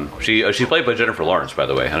 She's played by Jennifer Lawrence, by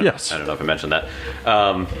the way. Yes. I don't know if I mentioned that.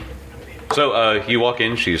 So you walk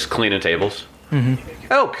in. She's cleaning tables.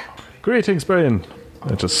 Mm-hmm. Elk. Greetings, Brian.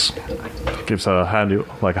 It just gives her a hand,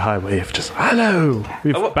 like a high wave. Just, hello.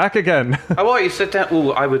 We're back again. I want you to sit down. Ooh,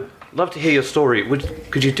 I would love to hear your story.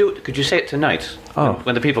 Could you do it? Could you say it tonight?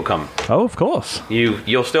 When the people come. Oh, of course.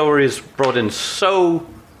 Your story has brought in so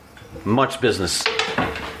much business.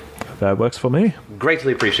 That works for me.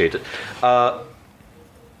 Greatly appreciate it.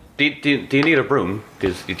 Do you need a broom?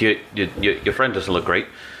 Because your friend doesn't look great.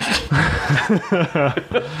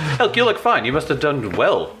 Elk, you look fine. You must have done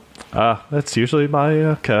well. That's usually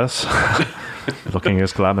my curse. Looking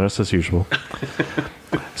as glamorous as usual.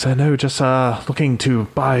 So no, just looking to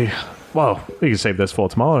buy. Well, we can save this for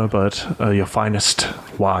tomorrow, but your finest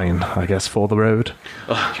wine, I guess, for the road.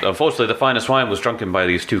 Unfortunately, the finest wine was drunken by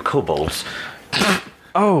these two kobolds.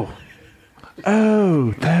 Oh,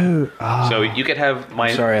 no. So you could have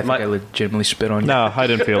my. Sorry, I think I legitimately spit on you. No, I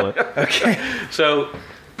didn't feel it. Okay. So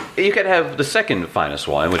you could have the second finest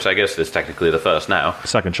wine, which I guess is technically the first now.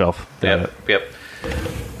 Second shelf. Yep.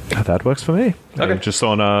 That works for me. Okay. Just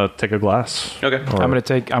want to take a glass. Okay. Or- I'm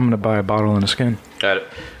gonna buy a bottle and a skin. Got it.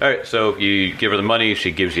 All right. So you give her the money.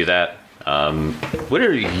 She gives you that. What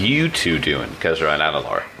are you two doing, Kezra and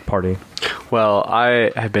Adalar? Party. Well,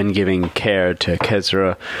 I have been giving care to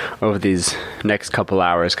Kezra over these next couple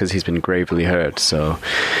hours because he's been gravely hurt, so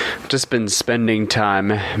just been spending time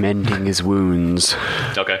mending his wounds.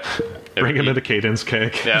 Okay. Bring him into Caden's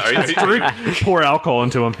Cake. Yeah. Pour alcohol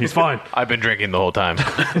into him. He's fine. I've been drinking the whole time.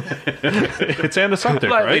 It's antiseptic,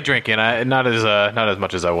 Lightly right? drinking, not as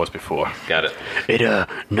much as I was before. Got it. It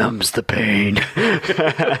numbs the pain.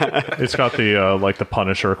 It's got the like the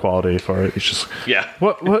Punisher quality for it. It's just Yeah.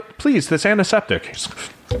 what? Please, this antiseptic.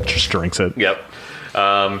 Just drinks it. Yep.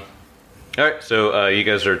 All right. So you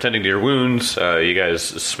guys are attending to your wounds. You guys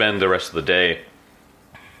spend the rest of the day.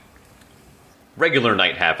 Regular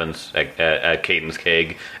night happens at Caden's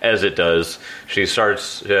Keg, as it does. She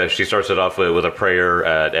starts it off with a prayer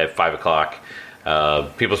at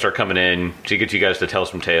 5:00. People start coming in. She gets you guys to tell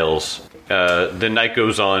some tales. The night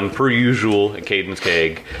goes on per usual at Caden's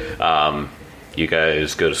Keg. You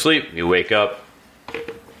guys go to sleep. You wake up.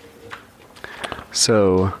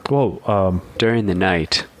 So, Well, during the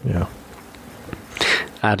night, yeah.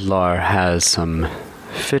 Adlar has some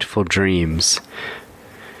fitful dreams.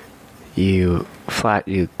 You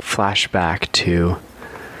flash back to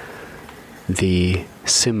the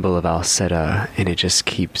symbol of Alceta, and it just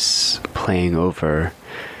keeps playing over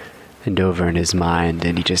and over in his mind,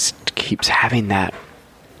 and he just keeps having that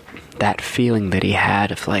feeling that he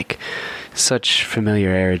had of like such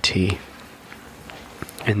familiarity.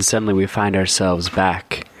 And suddenly we find ourselves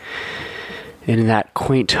back in that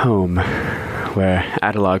quaint home where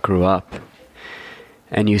Adalar grew up,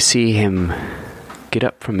 and you see him get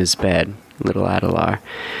up from his bed, little Adalar,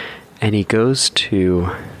 and he goes to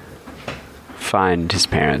find his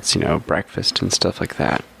parents, breakfast and stuff like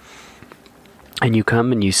that. And you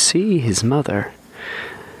come and you see his mother,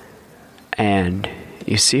 and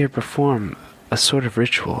you see her perform a sort of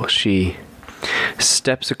ritual. She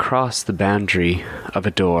steps across the boundary of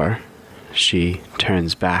a door, she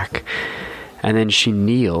turns back, and then she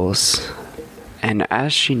kneels, and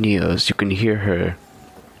as she kneels, you can hear her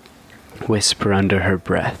whisper under her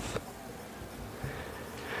breath,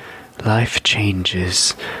 "Life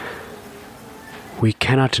changes. We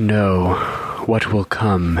cannot know what will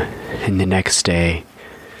come in the next day.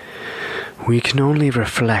 We can only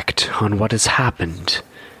reflect on what has happened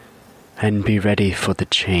and be ready for the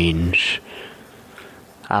change.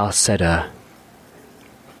 Alceta,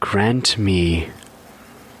 grant me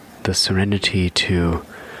the serenity to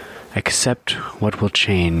accept what will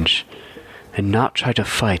change and not try to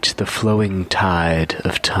fight the flowing tide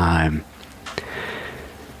of time.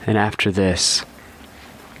 And after this,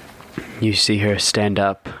 you see her stand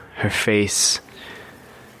up, her face.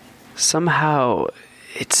 Somehow,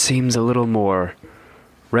 it seems a little more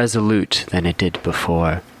resolute than it did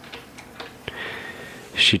before.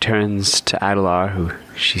 She turns to Adelar, who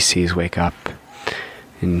she sees wake up,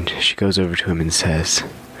 and she goes over to him and says,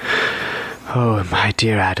 "Oh, my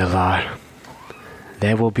dear Adelar,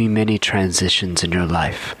 there will be many transitions in your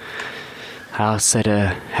life.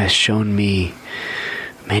 Alceta has shown me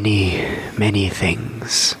many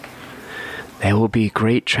things. There will be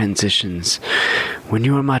great transitions when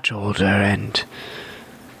you are much older, and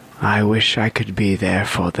I wish I could be there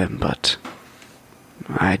for them, but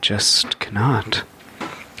I just cannot."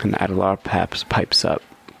 And Adelar pipes up,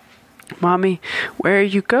 "Mommy, where are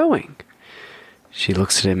you going?" She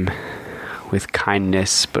looks at him with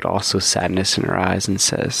kindness but also sadness in her eyes and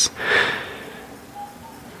says,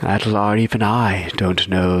 "Adelar, even I don't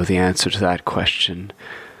know the answer to that question,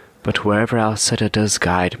 but wherever Alceta does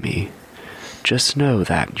guide me, just know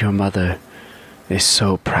that your mother is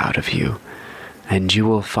so proud of you, and you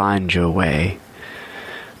will find your way.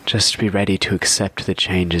 Just be ready to accept the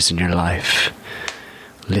changes in your life.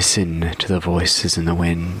 Listen to the voices in the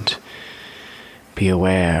wind. Be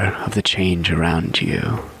aware of the change around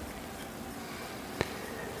you."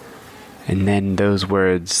 And then those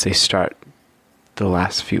words, the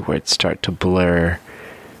last few words start to blur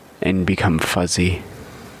and become fuzzy.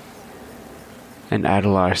 And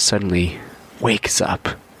Adelar suddenly wakes up.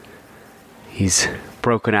 He's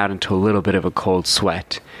broken out into a little bit of a cold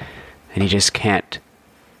sweat, and he just can't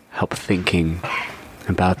help thinking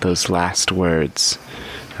about those last words,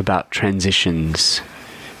 about transitions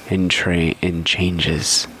and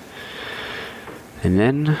changes. And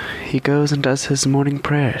then he goes and does his morning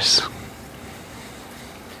prayers.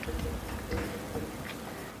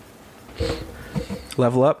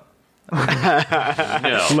 Level up.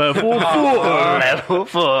 No. Level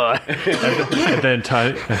 4. And then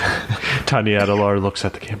Tiny Adelar looks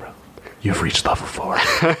at the camera. "You've reached level 4.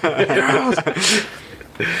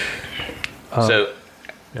 So,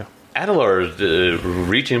 yeah. Adelar,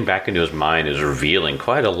 reaching back into his mind, is revealing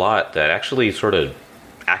quite a lot that actually sort of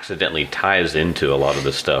accidentally ties into a lot of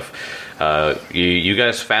this stuff. You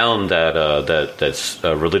guys found that's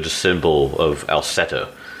a religious symbol of Alceta.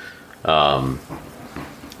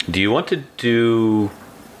 Do you want to do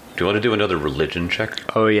another religion check?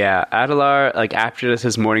 Oh yeah, Adelar, after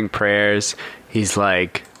his morning prayers, he's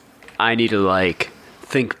like, I need to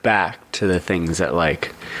think back to the things that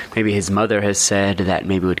maybe his mother has said that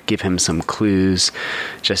maybe would give him some clues.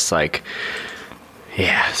 Just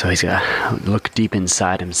yeah, so he's gotta look deep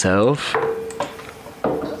inside himself.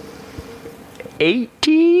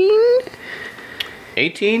 18?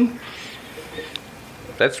 18?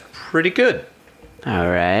 That's pretty good.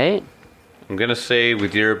 Alright. I'm going to say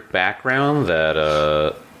with your background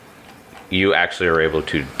that you actually are able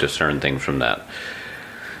to discern things from that.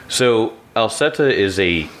 So, Alceta is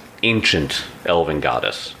a ancient elven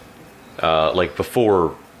goddess.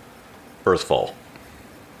 Before Earthfall.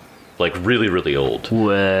 Really, really old.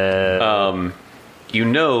 Whoa. You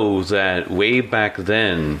know that way back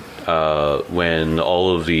then, when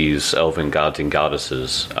all of these elven gods and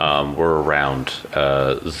goddesses were around,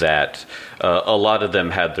 that a lot of them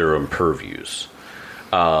had their own purviews.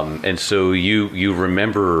 And so you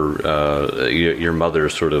remember your mother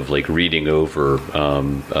sort of reading over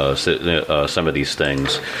some of these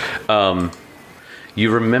things.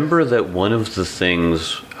 You remember that one of the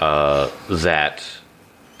things that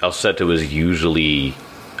Alceta was usually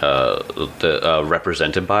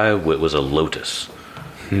represented by was a lotus.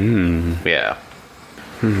 Yeah.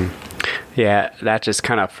 Yeah, that just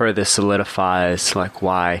kind of further solidifies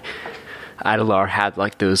why Adelar had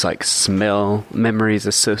those smell memories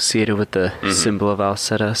associated with the symbol of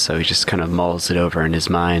Alceta, so he just kind of mulls it over in his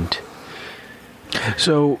mind.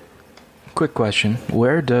 So, quick question: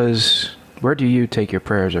 Where do you take your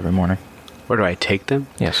prayers every morning? Where do I take them?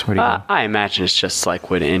 Yes, where do you go? I imagine it's just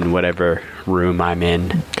in whatever room I'm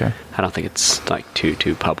in. Okay. I don't think it's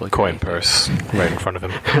too public. Coin purse right in front of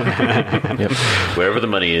him. Yep. Wherever the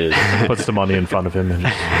money is. Puts the money in front of him and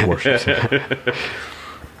worships him.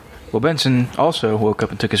 Well, Benson also woke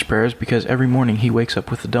up and took his prayers because every morning he wakes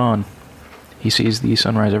up with the dawn. He sees the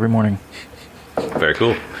sunrise every morning. Very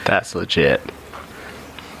cool. That's legit.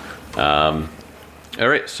 All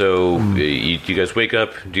right, so you guys wake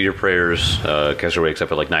up, do your prayers. Kessler wakes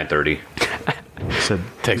up at like 9:30. Said,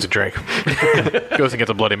 Takes a drink. Goes and gets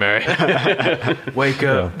a Bloody Mary. Wake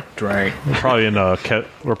up, drink.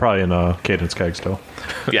 we're probably in Cadence Keg still.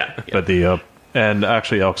 Yeah. But and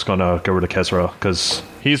actually Elk's gonna go over to Kezra because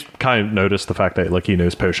he's kind of noticed the fact that like he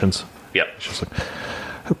knows potions. Yep. It's just like,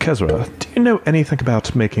 oh, Kezra, do you know anything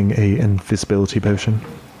about making a invisibility potion?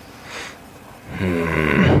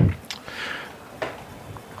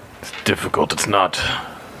 It's difficult. It's not,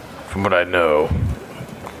 from what I know,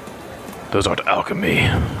 those aren't alchemy.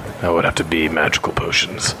 That would have to be magical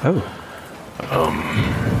potions. Oh,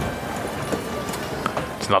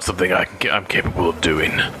 It's not something I'm capable of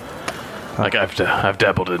doing. Like I've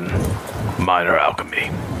dabbled in minor alchemy,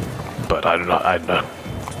 but I do not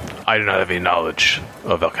have any knowledge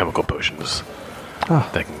of alchemical potions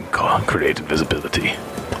that can create invisibility.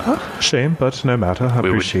 shame, but no matter. I We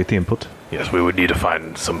would- appreciate the input. Yes, we would need to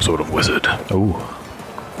find some sort of wizard. Oh,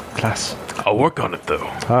 class. I'll work on it though.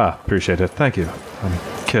 Appreciate it. Thank you.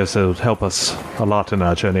 Curious it'll help us a lot in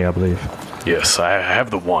our journey, I believe. Yes, I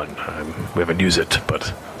have the one. We haven't used it,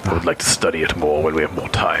 but I would like to study it more when we have more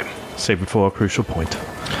time. Save it for a crucial point.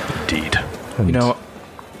 Indeed. And You know,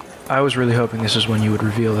 I was really hoping this is when you would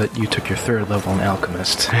reveal that you took your 3rd level in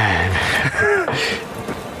Alchemist.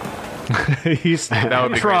 he's That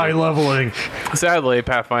would be tri-leveling. Sadly,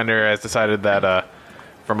 Pathfinder has decided that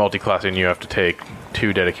for multi-classing you have to take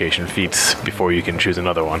 2 dedication feats before you can choose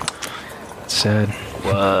another one. Sad.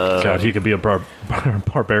 God, he could be a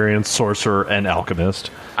barbarian, sorcerer, and alchemist.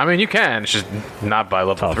 I mean, you can, it's just not by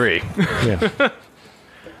level Tough. 3. Yeah.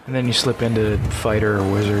 And then you slip into fighter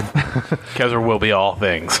or wizard, Kezra will be all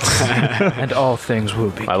things. and all things will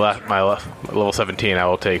be. my level 17, I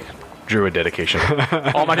will take Druid dedication.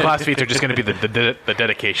 All my class feats are just going to be the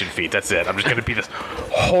dedication feat. That's it. I'm just going to be this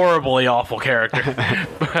horribly awful character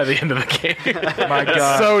by the end of the game. My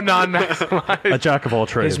God, So non-maximized. A jack of all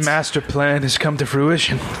trades. his master plan has come to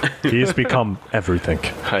fruition. He's become everything.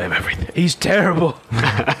 I am everything. He's terrible.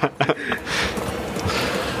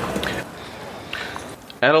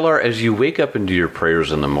 Adelar, as you wake up and do your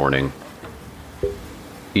prayers in the morning,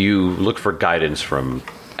 you look for guidance from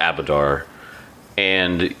Abadar,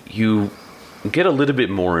 and you get a little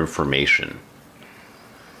bit more information.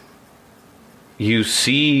 You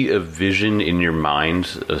see a vision in your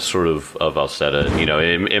mind, a sort of Alceta. You know,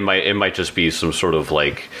 it might just be some sort of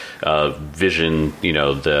like vision, you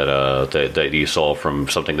know, that you saw from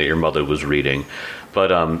something that your mother was reading.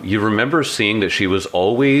 But you remember seeing that she was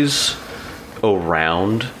always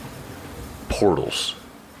around portals.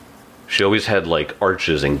 She always had like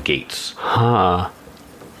arches and gates.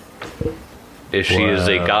 She is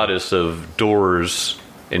a goddess of doors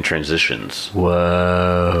and transitions.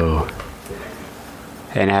 Whoa.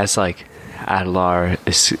 And as like Adelar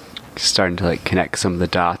is starting to like connect some of the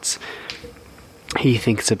dots, he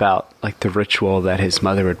thinks about like the ritual that his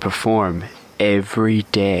mother would perform every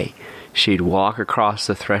day. She'd walk across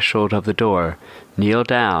the threshold of the door, kneel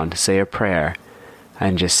down, say a prayer,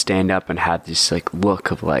 and just stand up and have this like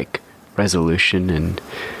look of like resolution and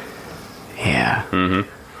yeah.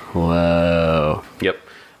 Whoa. Yep.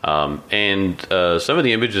 And some of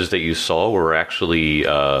the images that you saw were actually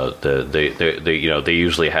they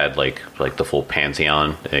usually had like the full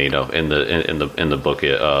pantheon, you know, in the book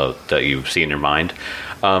that you see in your mind.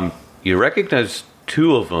 You recognize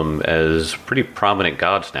 2 of them as pretty prominent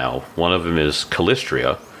gods now. One of them is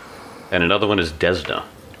Callistria, and another one is Desna.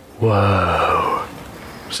 Whoa.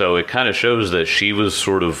 So it kind of shows that she was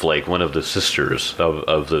sort of like one of the sisters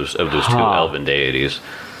of those 2 elven deities.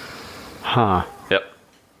 Huh. Yep.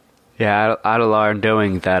 Yeah, Adelar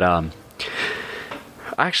knowing that,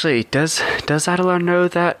 actually, does Adelar know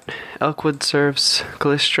that Elkwood serves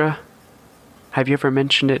Callistra? Have you ever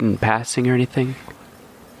mentioned it in passing or anything?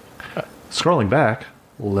 Scrolling back,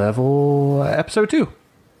 episode 2.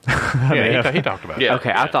 Yeah, he talked about it. Yeah.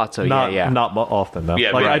 Okay, I thought so, Not yeah. not often though.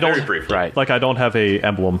 Yeah, like I very don't briefly. Right. like I don't have a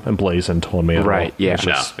emblem emblazoned on me. At Right, all. yeah. It's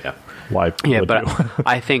No, just, yeah. why? Yeah, would but you?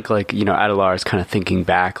 I think, like, you know, Adelar is kind of thinking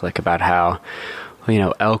back, like, about how, you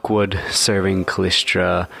know, Elkwood serving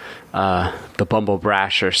Callistra, the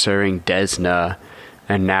Bumblebrasher serving Desna,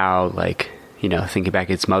 and now, like, you know, thinking back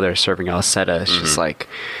his mother serving Alceta. It's just like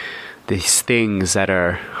these things that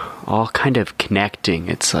are all kind of connecting.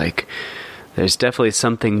 It's like there's definitely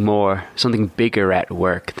something bigger at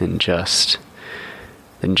work than just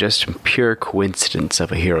pure coincidence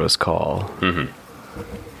of a hero's call.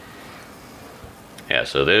 Yeah,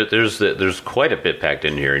 so there's quite a bit packed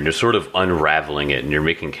in here, and you're sort of unraveling it, and you're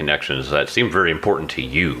making connections that seem very important to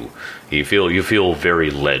you. You feel very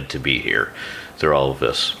led to be here through all of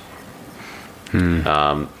this.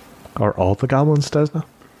 Are all the goblins Desna?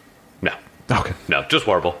 No. Okay. No, just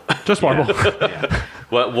Warble. Just Warble.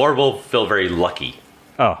 Well, Warble feel very lucky.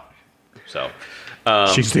 Oh. So,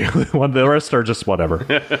 She's the only one. The rest are just whatever.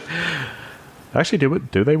 Actually,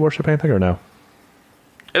 do they worship anything or no?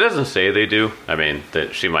 it doesn't say they do. I mean,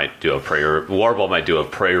 that she might do a prayer. Warble might do a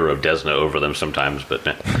prayer of Desna over them sometimes, but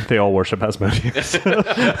They all worship Asmodeus.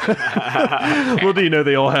 Well, do you know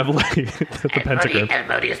they all have like the pentagram?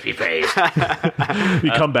 Asmodeus be praised.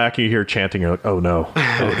 You come back, you hear chanting. You're like, oh no,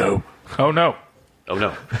 oh no, Oh no. oh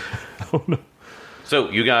no. oh no. So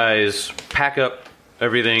you guys pack up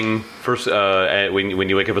everything first when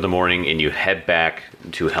you wake up in the morning and you head back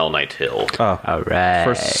to Hell Knight Hill. All right.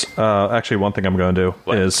 First, actually, one thing I'm going to do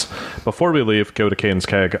What? is before we leave, go to Caden's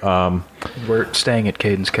Keg. We're staying at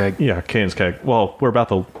Caden's Keg. Yeah, Caden's Keg. Well, we're about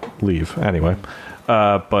to leave anyway.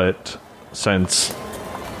 But since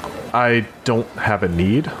I don't have a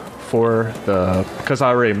need for because I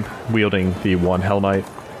already am wielding the one Hell Knight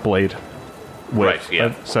blade. Right,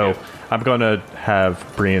 yeah. So I'm going to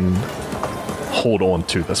have Brian hold on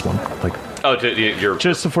to this one. Like, Oh, your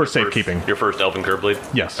just for first- safekeeping. Your first Elven Curve Blade?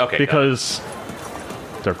 Yes. Okay. got it. Because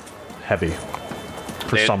they're heavy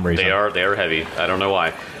for some reason. They are heavy. I don't know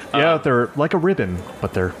why. Yeah, they're like a ribbon,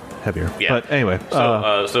 but they're heavier. Yeah. But anyway,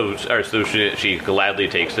 So she gladly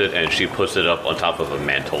takes it and she puts it up on top of a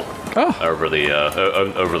mantle over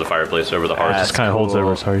the fireplace, over the hearth. just kind of holds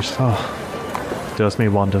over. Sorry. Does me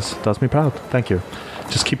wonders. Does me proud. Thank you.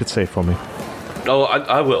 Just keep it safe for me. Oh,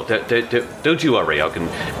 I will. Don't you worry. I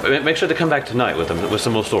can make sure to come back tonight with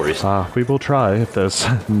some more stories. We will try if there's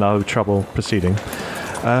no trouble proceeding.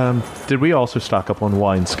 Did we also stock up on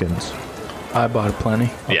wineskins? I bought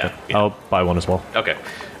plenty. Yeah. I'll buy one as well. Okay.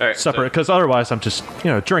 All right. Separate, because otherwise I'm just,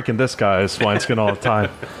 drinking this guy's wineskin all the time.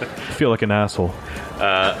 I feel like an asshole.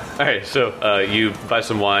 All right. So you buy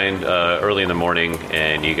some wine early in the morning,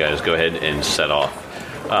 and you guys go ahead and set off.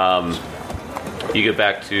 You get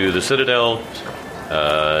back to the Citadel.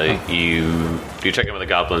 You check in with the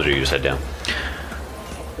goblins, or you just head down?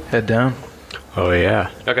 Head down. Oh, yeah.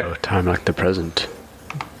 Okay. Oh, time like the present.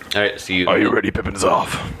 All right. So Are you ready, Pippin's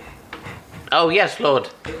off? Oh yes, Lord.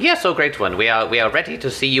 Yes, oh great one. We are ready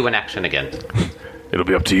to see you in action again. It'll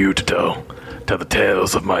be up to you to tell the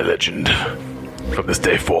tales of my legend from this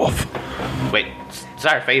day forth. Wait,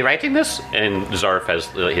 Zarf, are you writing this? And Zarf has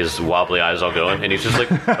his wobbly eyes all going, and he's just like,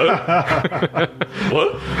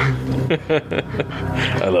 "What?"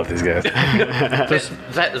 I love these guys.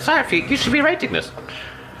 Zarf, you should be writing this.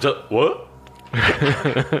 So, what?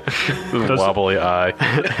 Wobbly eye.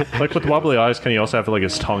 Like with wobbly eyes, can he also have like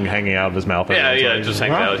his tongue hanging out of his mouth? Yeah, it just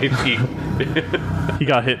hangs out. He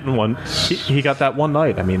got hit in one. He got that one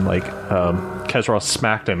night. I mean, like Kezra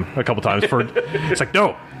smacked him a couple times for. It's like,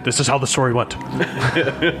 no, this is how the story went.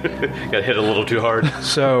 Got hit a little too hard.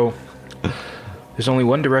 So, there's only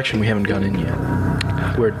one direction we haven't gone in yet.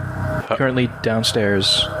 We're currently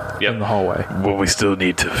downstairs Yep. in the hallway. Well, we still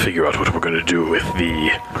need to figure out what we're going to do with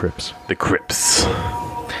the Crips. crypts.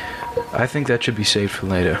 I think that should be saved for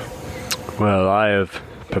later. Well, I have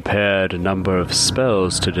prepared a number of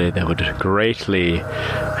spells today that would greatly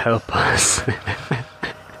help us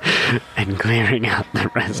in clearing out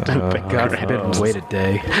the rest of the God crypt. forbid we wait a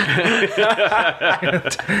day.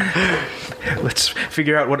 Let's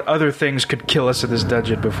figure out what other things could kill us in this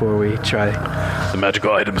dungeon before we try. The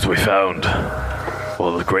magical items we found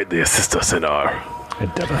will greatly assist us in our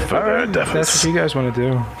further endeavors. That's what you guys want to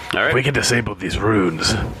do. All If right. we can disable these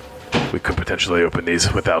runes, we could potentially open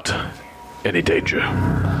these without any danger.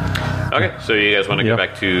 Okay. So you guys want to go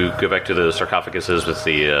back to the sarcophaguses with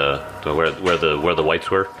where the whites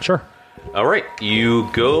were? Sure. All right. You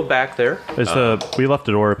go back there. We left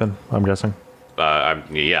the door open? I'm guessing.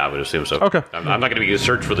 I would assume so. Okay. I'm not going to be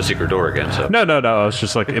search for the secret door again. So. No. I was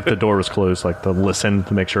just like, if the door was closed, like to listen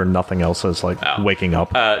to make sure nothing else is like waking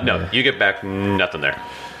up. No. You get back. Nothing there.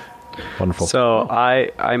 Wonderful. So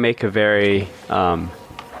I make a very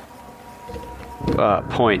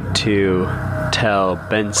point to tell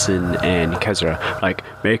Benson and Kezra, like,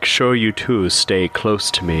 make sure you two stay close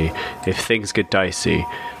to me. If things get dicey,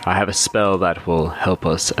 I have a spell that will help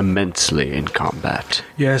us immensely in combat.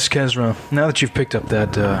 Yes, Kezra, now that you've picked up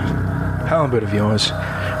that halberd of yours,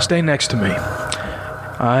 stay next to me.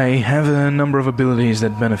 I have a number of abilities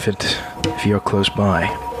that benefit if you're close by.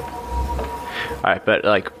 Alright, but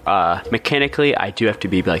like mechanically I do have to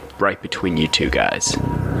be like right between you two guys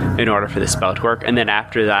in order for the spell to work, and then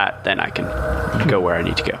after that then I can go where I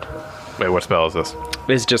need to go. Wait, what spell is this?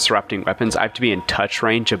 It's disrupting weapons. I have to be in touch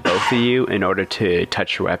range of both of you in order to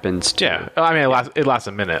touch your weapons. Yeah, I mean it lasts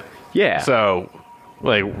a minute. Yeah. So,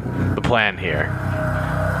 like, the plan here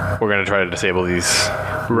we're going to try to disable these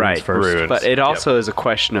Right. runes. But it also is a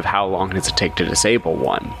question of how long does it take to disable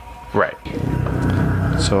one. Right.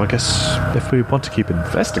 So I guess if we want to keep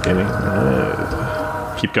investigating,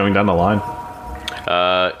 keep going down the line.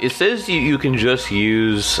 It says you can just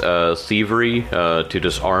use thievery to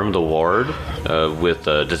disarm the ward with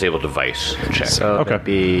a disabled device check. So Okay. that'd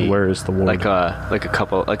be Where is the ward?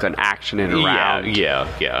 like an action in a round. Yeah.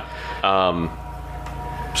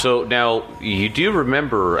 So now you do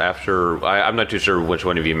remember after I'm not too sure which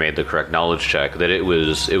one of you made the correct knowledge check that it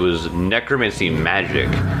was necromancy magic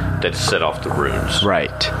that set off the runes.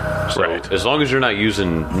 Right. So as long as you're not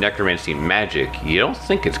using necromancy magic, you don't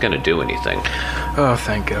think it's going to do anything. Oh,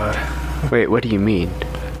 thank God. Wait, what do you mean?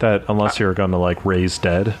 That unless you're going to like raise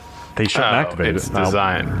dead, they shouldn't activate it's it. Now,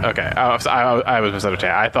 designed. Okay, I was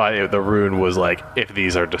misunderstanding. I thought the rune was like if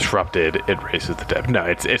these are disrupted, it raises the dead. No,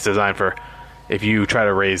 it's designed for if you try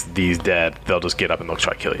to raise these dead, they'll just get up and they'll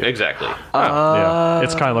try to kill you. Exactly. yeah,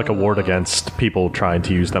 it's kind of like a ward against people trying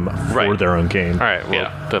to use them for Right. their own gain. All right,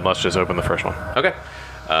 well then let's just open the first one. Okay.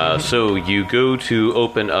 So you go to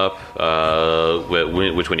open up.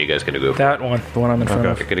 Which one are you guys going to go for? That one, the one I'm in front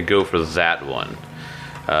You're of. going to go for that one.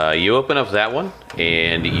 You open up that one,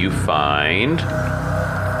 and you find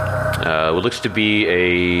what looks to be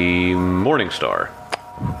a morning star.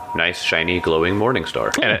 Nice, shiny, glowing morning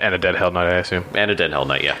star. And a dead hell knight, I assume. And a dead hell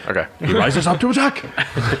knight, yeah. Okay. He rises up to attack.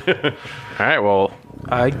 All right. Well,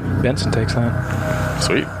 Benson takes that.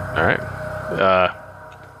 sweet. All right.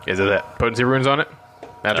 Is it that potency runes on it?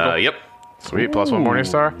 Magical. Yep. Sweet. Plus one morning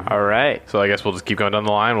star. All right. So I guess we'll just keep going down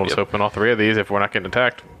the line. We'll just Yep. open all three of these if we're not getting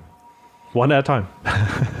attacked. One at a time.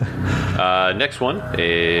 Next one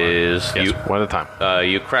is Yes, one at a time.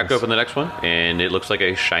 you crack open the next one, and it looks like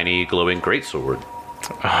a shiny, glowing greatsword.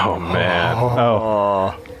 Oh man.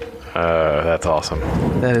 Oh, That's awesome.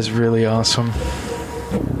 That is really awesome.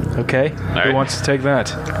 Okay, who right. wants to take that?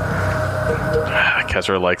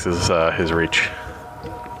 Kezra likes his reach.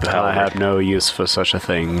 I have no use for such a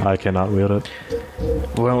thing. I cannot wield it.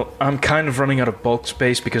 Well, I'm kind of running out of bulk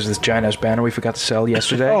space because of this giant ass banner we forgot to sell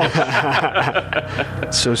yesterday.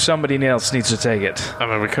 So somebody else needs to take it. I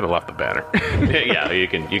mean, we could have left the banner. Yeah, you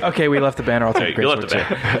can. Okay, we left the banner. I'll take the You left greatsword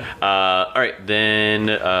the too. banner. All right, then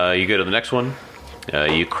you go to the next one.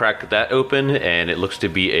 You crack that open, and it looks to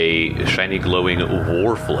be a shiny, glowing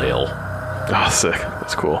war flail. Oh, sick.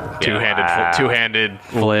 That's cool. Yeah. Two-handed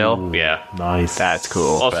flail. Yeah. Nice. That's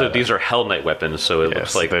cool. Also, these are Hell Knight weapons, so it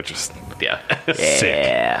looks like they're just yeah.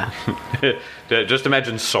 Yeah. Just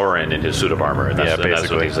imagine Soren in his suit of armor. That's, Yeah, that's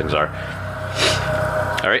what basically. these things are.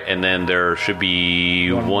 All right, and then there should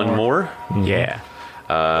be one more. Yeah.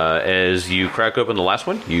 As you crack open the last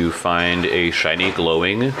one, you find a shiny,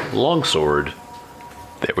 glowing longsword.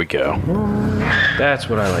 there we go. That's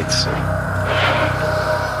what I like to see.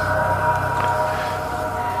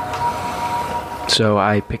 So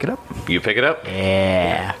I pick it up. You pick it up,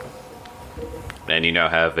 Yeah. and you now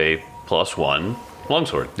have a +1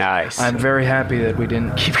 longsword. Nice. I'm very happy that we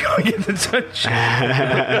didn't keep going in the dungeon.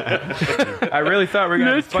 I really thought we were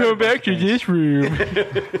going to Go back to this room.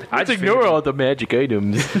 Let's ignore all the magic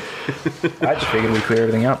items. I just figured we'd clear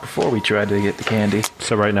everything out before we tried to get the candy.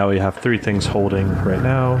 So right now we have three things holding right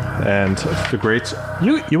now, and the greats.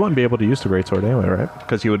 You wouldn't be able to use the greatsword anyway, right?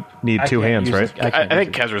 Because you would need I two can't hands, use right? it. I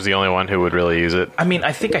think Kezra's the only one who would really use it. I mean,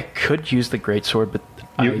 I think I could use the greatsword, but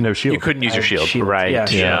No shield. You couldn't use your shield. Right. Yeah,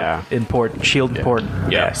 Yeah. important. Shield important.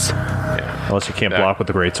 Yes. Unless you can't block with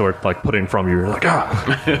the greatsword, like putting from you, you're like,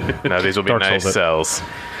 ah. No, these will be Dark nice Souls it. cells.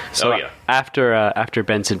 So Oh, yeah. after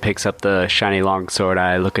Benson picks up the shiny longsword,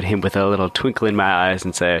 I look at him with a little twinkle in my eyes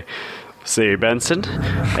and say, "See, Benson,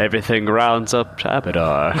 everything rounds up to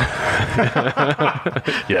Abadar."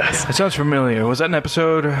 Yes. It sounds familiar. Was that an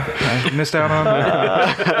episode I missed out on?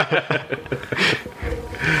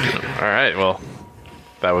 All right. Well,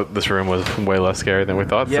 this room was way less scary than we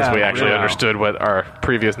thought, Yeah, since we actually really. understood what our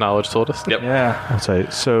previous knowledge told us. Yep. Yeah. I'd say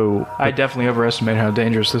so. I definitely overestimated how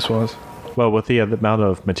dangerous this was. Well, with the amount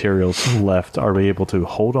of materials left, are we able to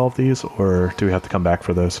hold all of these, or do we have to come back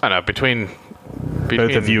for those? I don't know. Between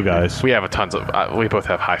Both of you guys. we have tons of. We both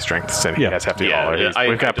have high strengths, and Yeah. you guys have to do Yeah, all of these. I-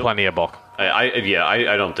 We've I got don't- plenty of bulk,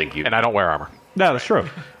 I don't think you. and I don't wear armor. No, that's true.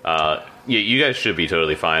 Yeah, you guys should be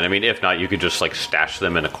totally fine. I mean, if not, you could just like stash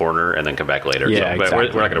them in a corner and then come back later. Yeah, but exactly.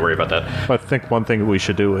 we're not going to worry about that. But I think one thing we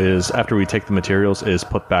should do is, after we take the materials, is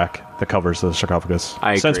put back the covers of the sarcophagus.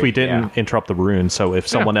 I Since agree, we didn't interrupt the runes, so if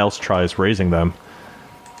someone else tries raising them,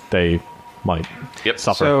 they might Yep.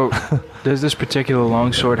 suffer. So, does this particular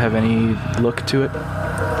longsword have any look to it?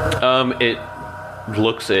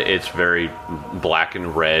 it's very black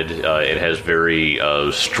and red. It has very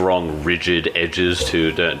strong, rigid edges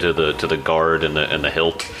to the guard and the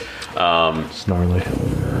hilt. Snarly.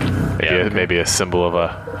 Maybe a symbol of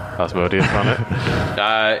a Osmodeus on it.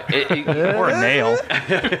 Or a nail.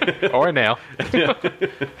 Or a nail.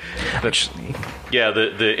 Yeah,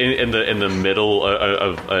 in the middle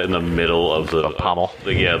of the pommel.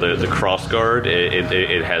 The cross guard.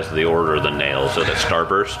 It has the order of the nail, so that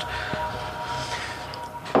starburst.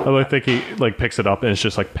 I think he picks it up and it's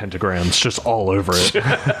just like pentagrams just all over it.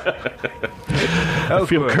 I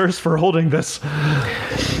feel cursed for holding this.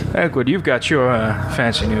 Edward, you've got your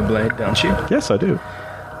fancy new blade, don't you? Yes, I do.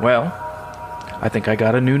 Well, I think I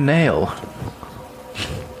got a new nail.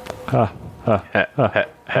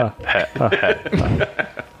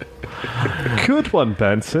 Good one,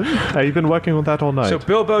 Benson. You've been working on that all night. So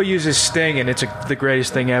Bilbo uses sting, and it's the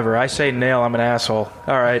greatest thing ever. I say nail, I'm an asshole.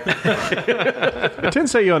 All right. I didn't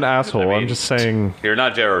say you're an asshole. I'm just saying... You're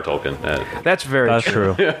not J.R.R. Tolkien. That's very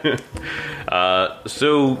true.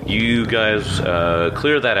 So you guys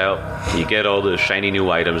clear that out. You get all the shiny new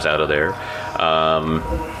items out of there.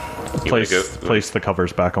 Place the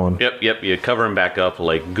covers back on. Yep. You cover them back up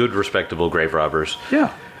like good, respectable grave robbers.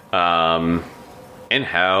 Yeah. And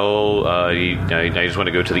how you just want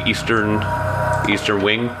to go to the eastern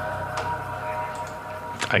wing?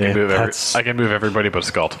 I can move everybody but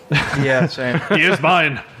Scald. Yeah, same. He is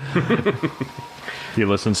mine. He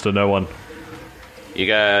listens to no one. You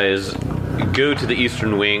guys go to the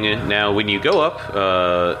eastern wing. Now, when you go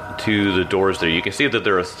up to the doors there, you can see that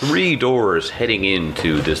there are 3 doors heading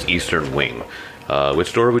into this eastern wing.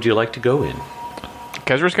 Which door would you like to go in?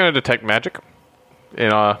 Kezra's going to detect magic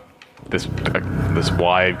in this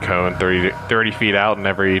wide cone, 30 feet out in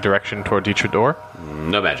every direction towards each door.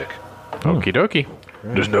 No magic. Okie dokie.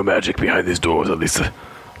 There's no magic behind these doors, at least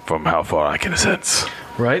from how far I can sense.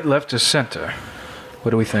 Right, left to center. What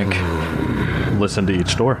do we think? Listen to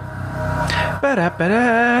each door.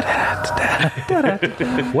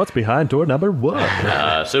 What's behind door number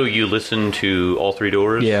 1? So you listen to all 3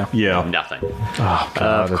 doors? Yeah. Nothing. Oh,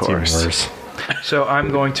 God, that's even worse. So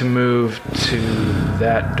I'm going to move to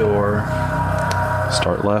that door.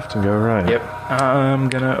 Start left and go right. Yep. I'm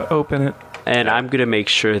going to open it. And I'm going to make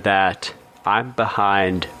sure that I'm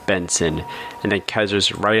behind Benson, and then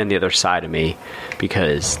Kezra's right on the other side of me,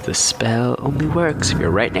 because the spell only works if you're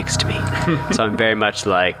right next to me. So I'm very much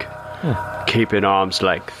like, keep in arm's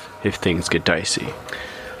length if things get dicey.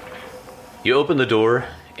 You open the door,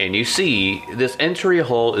 and you see this entry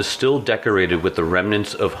hall is still decorated with the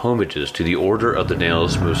remnants of homages to the Order of the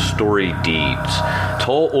Nail's most storied deeds.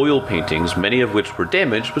 Tall oil paintings, many of which were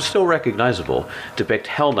damaged but still recognizable, depict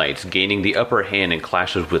Hell Knights gaining the upper hand in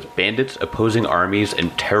clashes with bandits, opposing armies,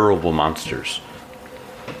 and terrible monsters.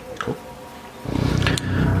 Cool.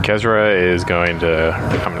 Kezra is going to...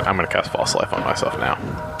 I'm going to cast False Life on myself now.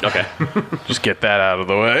 Okay. Just get that out of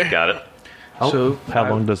the way. Got it. So how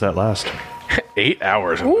long does that last? 8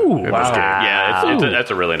 hours in Ooh, this wow. game. Yeah,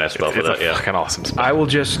 that's a really nice spell for It's that, a yeah. fucking awesome spell. I will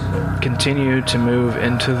just continue to move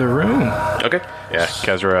into the room. Okay. Yeah,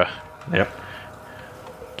 Kezra. Yep.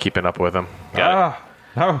 Keeping up with him. Got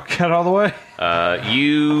Oh, get all the way. it.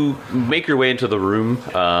 You make your way into the room.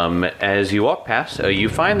 As you walk past, you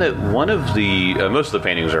find that one of the most of the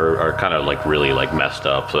paintings are kind of like really like messed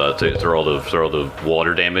up through all the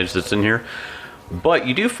water damage that's in here. But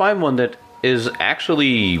you do find one that is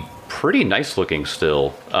actually pretty nice looking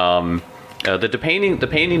still. The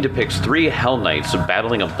painting depicts 3 Hell Knights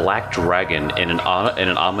battling a black dragon in an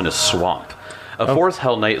ominous swamp. A 4th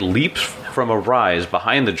Hell Knight leaps from a rise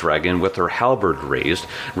behind the dragon with her halberd raised,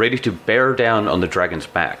 ready to bear down on the dragon's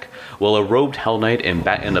back, while a robed Hell Knight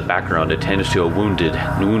in the background attends to a wounded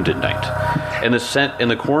knight. In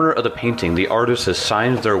the corner of the painting, the artist has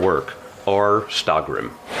signed their work, R. Stagrim.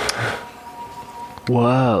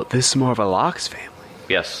 Whoa, this is more of a Lox family.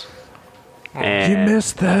 Yes. And You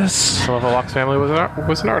missed this. Some of the Lox family was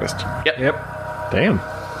an artist. Yep. Damn.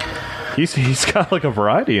 He's got like a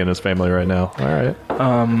variety in his family right now. All right.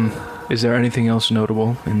 Is there anything else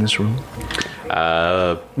notable in this room?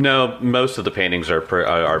 No, most of the paintings are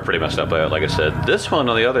pretty messed up. Like I said, this one,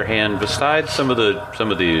 on the other hand, besides some of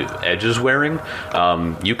the edges wearing,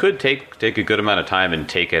 you could take a good amount of time and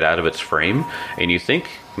take it out of its frame. And you think,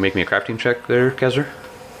 make me a crafting check there, Kezra.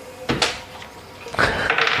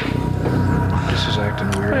 This is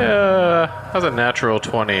acting weird. How's a natural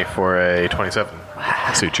 20 for a 27?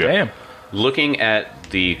 Suit you. Damn. Looking at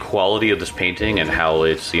the quality of this painting and how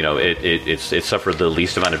it's it's suffered the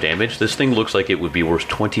least amount of damage, this thing looks like it would be worth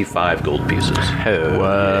 25 gold pieces.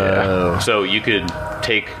 Whoa. So you could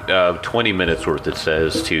take 20 minutes worth, it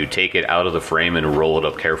says, to take it out of the frame and roll it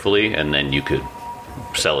up carefully, and then you could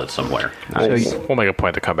sell it somewhere. We'll make a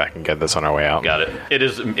point to come back and get this on our way out. Got it. It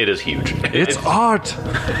is huge. It's art.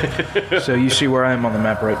 So you see where I am on the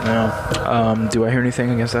map right now. Do I hear anything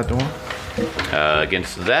against that door?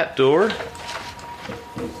 Against that door,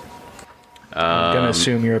 I'm gonna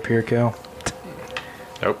assume you're up here, Cal.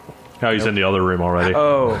 Nope. Oh, he's in the other room already.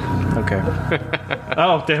 Oh, okay.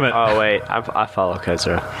 Oh, damn it. Oh wait, I follow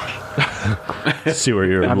Kezra. See where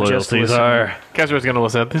your I'm just loyalties listening. are. Kezra's going to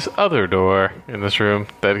listen at this other door in this room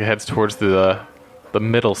that heads towards the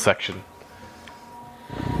middle section.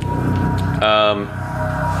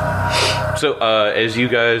 so as you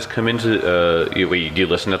guys come into... do you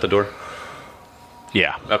listen at the door?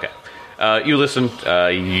 Yeah. Okay. You listen.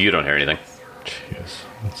 You don't hear anything. Jeez.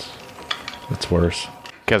 That's worse.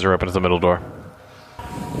 Kezra opens the middle door.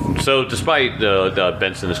 So, despite the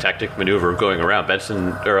Benson's tactic maneuver of going around,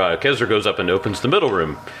 Kezra goes up and opens the middle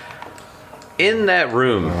room. In that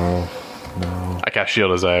room, I cast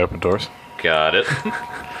shield as I open doors. got it.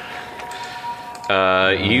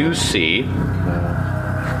 You see.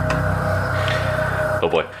 Oh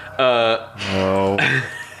boy.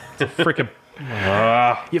 Freaking.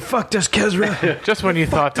 You fucked us, Kezra. Just when you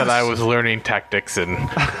thought that I was learning tactics and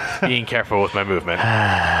being careful with my movement.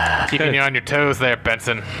 Keeping you on your toes there,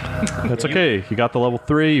 Benson. That's okay. You got the level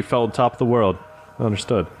 3. You fell on top of the world.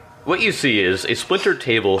 Understood. What you see is a splintered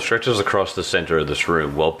table stretches across the center of this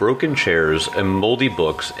room, while broken chairs and moldy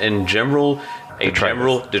books and general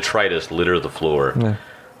detritus litter the floor. Yeah.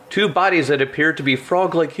 Two bodies that appear to be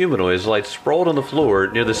frog-like humanoids lie sprawled on the floor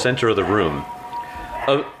near the center of the room.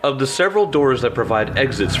 Of the several doors that provide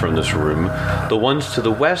exits from this room, the ones to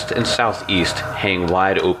the west and southeast hang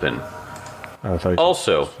wide open.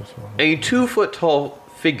 Also, a 2-foot-tall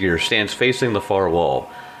figure stands facing the far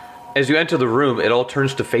wall. As you enter the room, it all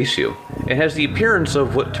turns to face you. It has the appearance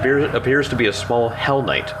of what appears to be a small Hell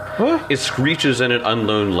Knight. It screeches in an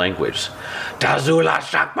unknown language. Tazula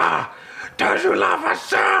Shakma! Tazula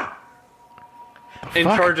Vasa! And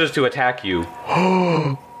charges to attack you.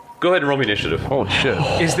 Go ahead and roll me initiative. Holy shit.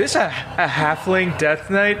 Is this a halfling death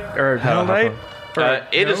knight or hell knight?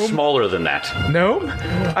 It is smaller than that. Gnome?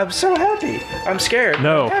 I'm so happy. I'm scared.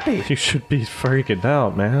 No, I'm happy. you should be freaking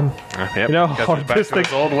out, man. Yep. You know, Kezra's hard back this to thing.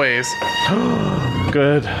 his old ways.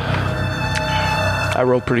 Good. I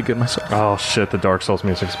rolled pretty good myself. Oh shit, the Dark Souls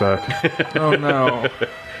music's back. Oh no.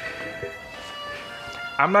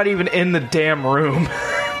 I'm not even in the damn room.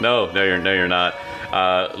 No, you're not.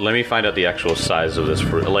 Let me find out the actual size of this.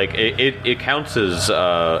 It counts as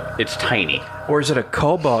it's tiny. Or is it a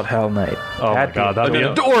cobalt hell knight? Oh my god, that'd be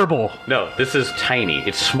no. adorable. No, this is tiny.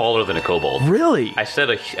 It's smaller than a kobold. Really? I said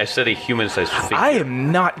a human-sized figure. I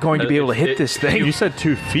am not going to be able to hit this thing. You said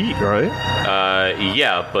 2 feet, right?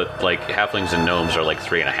 Yeah, but like halflings and gnomes are like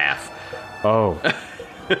 3.5. Oh.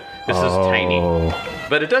 This is tiny,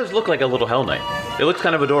 but it does look like a little Hell Knight. It looks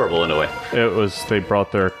kind of adorable in a way. It was, they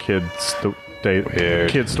brought their kids to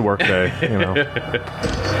work day, you know.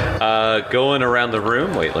 Going around the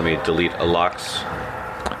room. Wait, let me delete Alok's.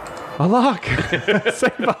 Alok!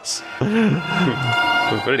 Save us!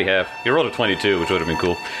 What did he have? He rolled a 22, which would have been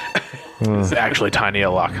cool. It's actually tiny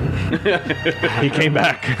a lock. He came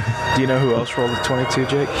back. Do you know who else rolled a 22,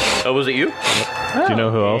 Jake? Oh, was it you? Do you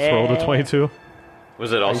know who else rolled a 22?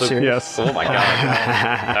 Was it also? Yes. Oh my god!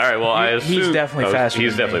 All right. Well, I assume He's definitely faster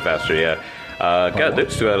He's than definitely faster. Yeah. Got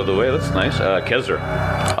those two out of the way. That's nice. Kezra,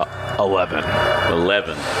 11.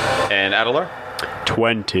 11, and Adelar,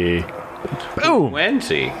 20. Boom!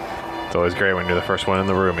 20. It's always great when you're the first one in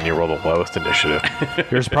the room and you roll the lowest initiative.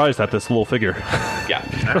 You're surprised at this little figure. Yeah.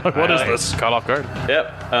 What is this? Caught off guard.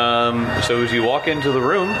 Yep. So as you walk into the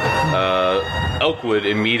room, Elkwood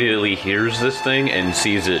immediately hears this thing and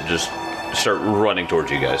sees it just start running towards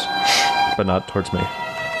you guys. But not towards me.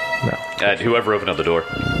 No. Whoever opened up the door.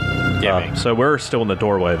 Yeah, me. So we're still in the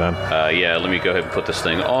doorway then. Yeah, let me go ahead and put this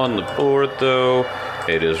thing on the board, though.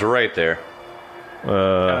 It is right there.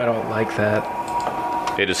 I don't like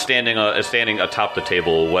that. It is standing atop the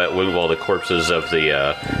table while the corpses of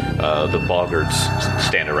the boggards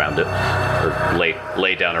stand around it, or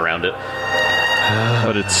lay down around it.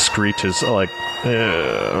 But it screeches like,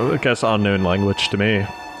 I guess, unknown language to me.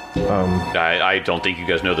 I don't think you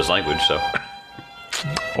guys know this language, so.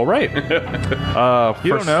 All right.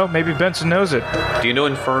 You don't know. Maybe Benson knows it. Do you know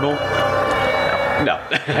Infernal? No,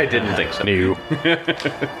 I didn't think so. New.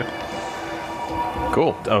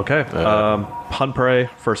 Cool. Okay. Hunt prey,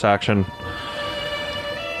 first action.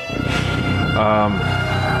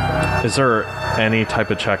 Is there any type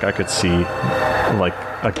of check I could see like,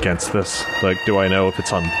 against this? Like, do I know if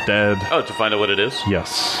it's undead? Oh, to find out what it is?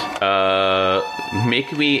 Yes.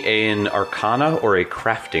 Make me an Arcana or a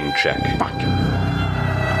crafting check. Fuck.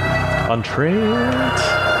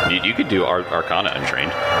 Untrained? You could do Arcana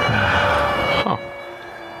untrained.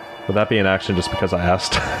 Would that be an action just because I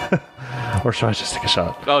asked? Or should I just take a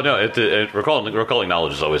shot? Oh, no, recalling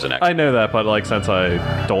knowledge is always an action. I know that, but like since I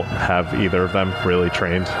don't have either of them really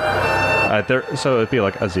trained, so it'd be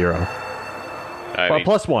like a 0. I Well, mean,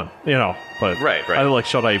 +1, you know. But Right.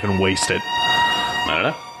 should I even waste it? I don't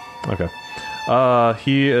know. Okay.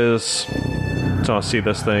 He is gonna see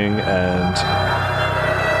this thing and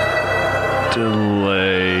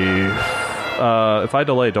delay. If I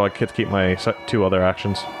delay, do I get to keep my 2 other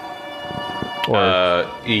actions? Or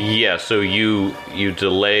Yeah, so you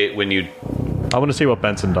delay when you... I want to see what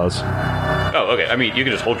Benson does. Oh, okay. I mean, you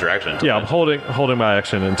can just hold your action until Yeah, I'm holding my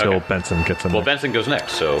action until Okay. Benson gets in. Well, there. Benson goes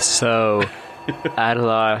next, so... So,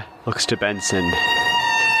 Adelar looks to Benson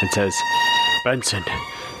and says, Benson,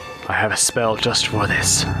 I have a spell just for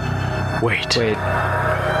this. Wait.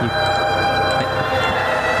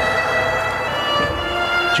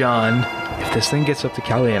 John, if this thing gets up to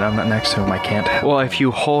Kelly and I'm not next to him, I can't help. Well, if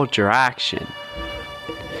you hold your action,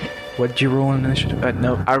 What did you roll in initiative?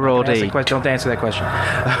 No, I rolled don't a- Don't answer that question.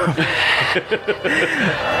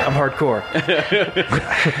 I'm hardcore.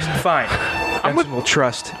 Fine. Benson will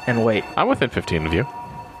trust and wait. I'm within 15 of you.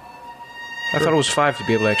 I thought it was 5 to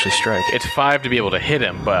be able to actually strike. It's 5 to be able to hit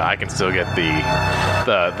him, but I can still get the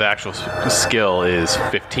actual skill is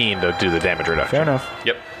 15 to do the damage reduction. Fair enough.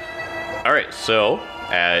 Yep. All right, so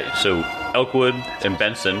Elkwood and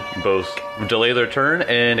Benson both delay their turn,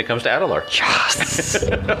 and it comes to Adelar. yes.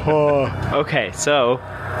 Okay, so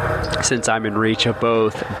since I'm in reach of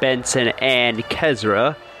both Benson and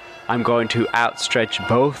Kezra, I'm going to outstretch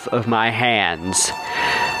both of my hands,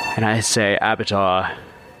 and I say, Abaddar,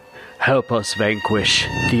 help us vanquish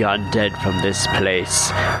the undead from this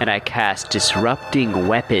place. And I cast Disrupting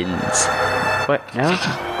Weapons. What? No?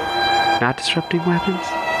 Not Disrupting Weapons?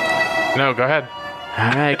 No, go ahead.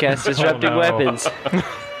 Alright, cast Disrupting no. Weapons.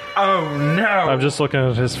 Oh no! I'm just looking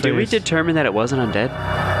at his face. Did we determine that it wasn't undead?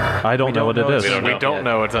 I don't know what it is. We don't know. We don't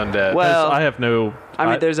know it's undead. Well, I have no. I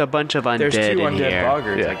mean, there's a bunch of undead There's 2 in undead here.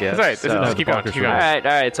 boggards, I guess. That's right. so- Just keep going. Keep going.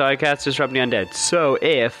 Alright, so I cast Disrupting Undead. So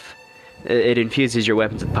if it infuses your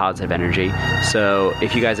weapons with positive energy, so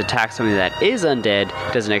if you guys attack something that is undead,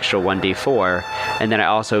 it does an extra 1d4, and then I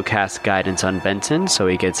also cast Guidance on Benson, so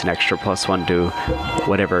he gets an extra +1 to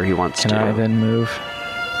whatever he wants Can to. I then move?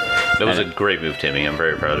 That was a great move, Timmy. I'm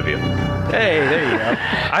very proud of you. Hey, there you go.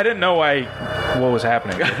 I didn't know what was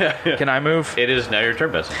happening. Can I move? It is now your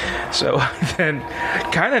turn, Benson. So then,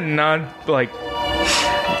 kind of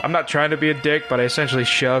I'm not trying to be a dick, but I essentially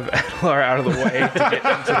shove Adelar out of the way to get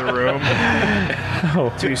into the room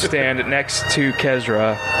to stand next to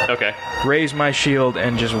Kezra, Okay, raise my shield,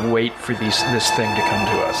 and just wait for this thing to come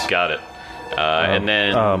to us. got it. And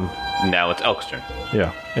then now it's Elk's turn.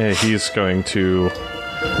 Yeah, he's going to.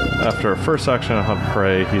 After a first action on Hunt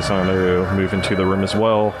Prey, he's going to move into the room as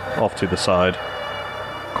well, off to the side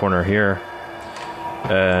corner here,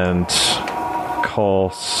 and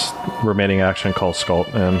call remaining action. Call Scald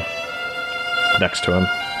in next to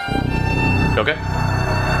him. Okay.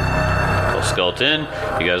 Well, skeleton.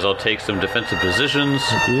 You guys all take some defensive positions,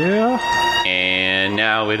 Yeah. and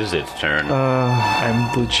now it is its turn.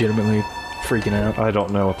 I'm legitimately freaking out. I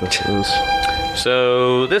don't know what this is.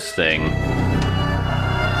 So this thing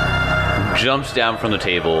jumps down from the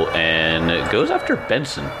table and goes after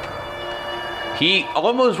Benson. He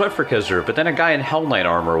almost went for Kezra, but then a guy in Hell Knight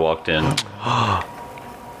armor walked in.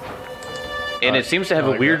 And it seems to have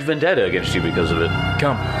a weird vendetta against you because of it.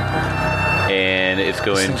 Come. And it's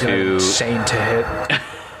going to insane to hit.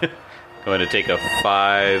 going to take a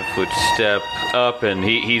 5-foot step up, and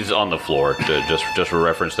he's on the floor, just for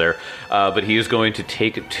reference there. But he is going to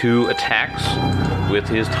take 2 attacks with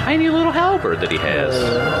his tiny little halberd that he has.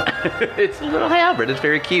 It's a little halberd. It's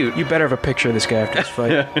very cute. You better have a picture of this guy after this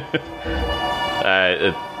fight.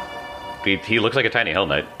 He looks like a tiny Hell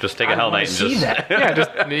Knight. Just take a Hell Knight and see just... that.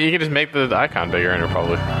 Yeah, you can just make the icon bigger and you'll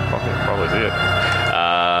probably see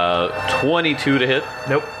it. 22 to hit.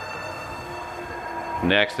 Nope.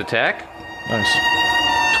 Next attack,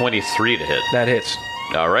 Nice. 23 to hit. That hits.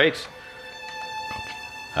 All right.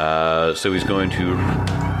 So he's going to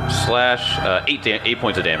slash 8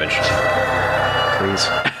 points of damage. Please.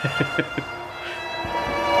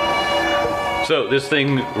 So this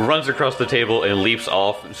thing runs across the table and leaps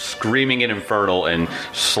off, screaming in Infernal, and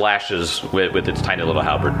slashes with its tiny little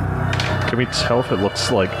halberd. Can we tell if it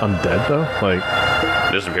looks like undead though? Like,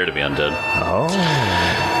 It doesn't appear to be undead. oh,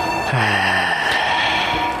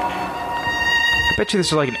 Bet you this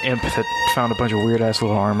is like an imp that found a bunch of weird ass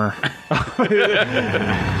little armor.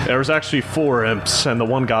 There was actually 4 imps, and the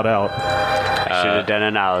one got out. I should have done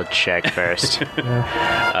a knowledge check first.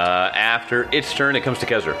 After its turn, it comes to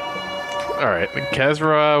Kezra. All right,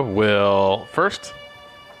 Kezra will first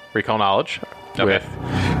recall knowledge. Okay. With,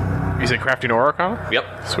 you said crafting or arcana?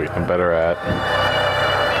 Yep. Sweet, I'm better at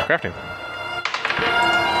crafting.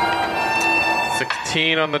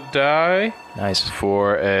 16 on the die Nice.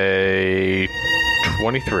 for a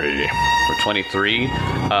 23. For 23,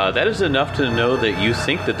 that is enough to know that you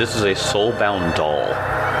think that this is a soul-bound doll.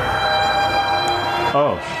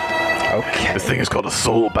 Oh, Okay. This thing is called a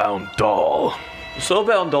soul-bound doll.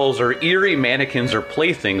 Soulbound dolls are eerie mannequins or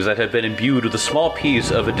playthings that have been imbued with a small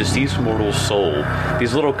piece of a deceased mortal's soul.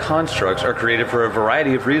 These little constructs are created for a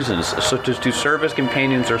variety of reasons, such as to serve as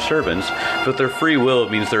companions or servants, but their free will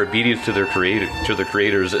means their obedience to their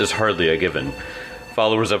creators is hardly a given.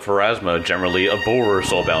 Followers of Pharasma generally abhor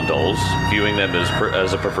soulbound dolls, viewing them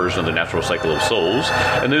as a perversion of the natural cycle of souls,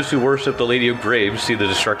 and those who worship the Lady of Graves see the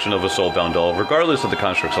destruction of a soulbound doll, regardless of the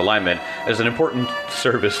construct's alignment, as an important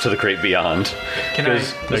service to the great beyond.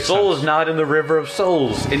 Because the soul is not in the River of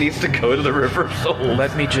Souls. It needs to go to the River of Souls.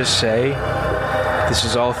 Let me just say, this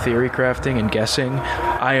is all theory crafting and guessing.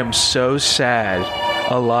 I am so sad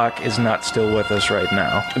Alok is not still with us right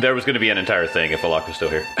now. There was going to be an entire thing if Alok was still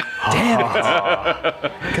here.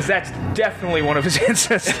 Because that's definitely one of his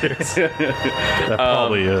ancestors. that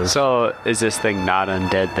probably is. So, is this thing not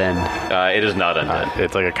undead then? It is not undead.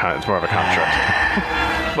 It's like it's more of a construct.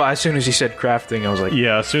 Well, as soon as he said crafting, I was like,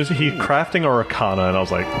 Yeah, as soon as he crafting or arcana, and I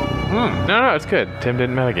was like, No, it's good. Tim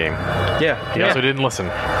didn't metagame. yeah. He also didn't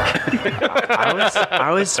listen.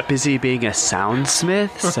 I was busy being a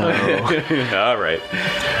soundsmith, so All right.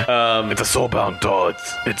 It's a soul-bound doll.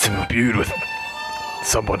 It's imbued with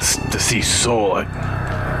someone's deceased soul. I'm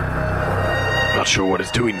not sure what it's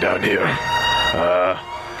doing down here.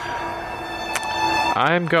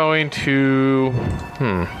 I'm going to...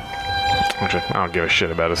 Actually, I don't give a shit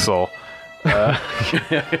about his soul. yeah.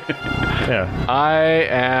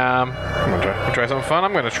 I'm gonna try something fun.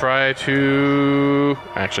 I'm gonna try to...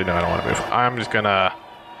 Actually, no, I don't want to move. I'm just gonna...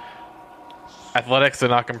 Athletics to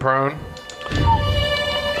knock him prone.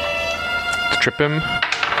 Trip him.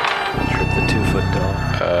 Trip the 2-foot doll.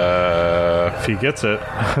 If he gets it.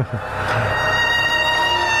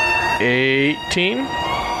 18?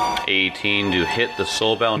 18 to hit the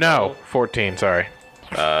soulbound No, doll. 14, sorry.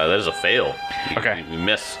 That is a fail. Okay. You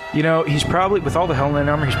miss. You know, he's probably, with all the Hellman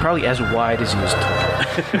armor, he's probably as wide as he is tall.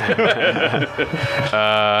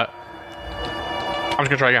 I'm just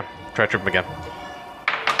gonna try again. Try to trip him again.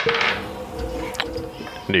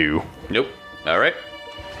 No. Nope. All right.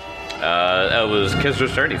 That was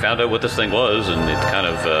Kezra's turn. He found out what this thing was, and it kind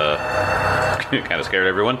of kind of scared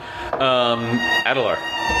everyone. Adelar.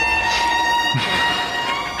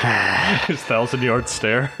 His 1,000-yard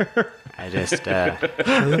stare. I just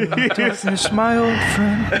Darkness, my old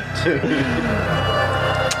friend.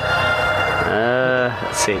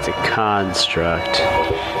 let's see, it's a construct.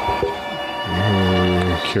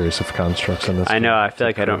 Curious if constructs in this. I know. I feel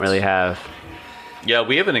like I don't really have. Yeah,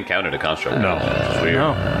 we haven't encountered a construct. No. Which is weird.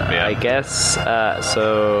 No. Yeah. I guess.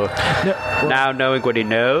 So now knowing what he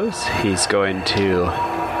knows, he's going to.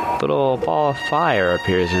 A little ball of fire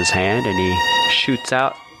appears in his hand, and he shoots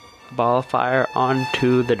out a ball of fire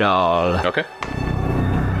onto the doll. Okay.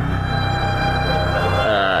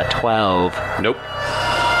 12. Nope. All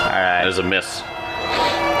right. That is a miss.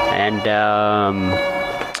 And I'm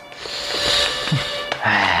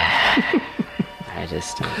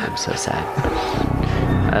so sad.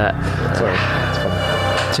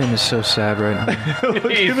 Tim is so sad right now.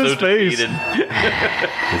 He's at his so face. defeated.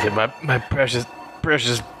 He said, my precious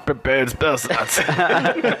prepared spell slots.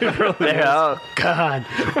 Oh God!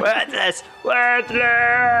 Worthless!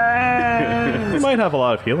 He might have a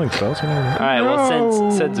lot of healing spells. You know. All right.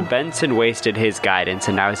 Well, since Benson wasted his guidance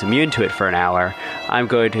and now he's immune to it for an hour, I'm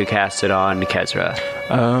going to cast it on Kezra.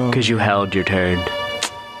 Because you held your turn.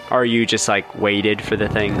 Or you just like waited for the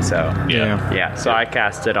thing, so yeah. So I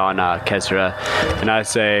cast it on Kezra, and I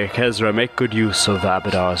say, Kezra, make good use of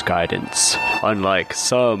Abadar's guidance, unlike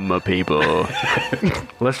some people.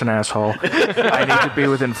 Listen, asshole. I need to be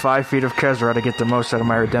within 5 feet of Kezra to get the most out of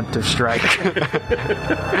my redemptive strike.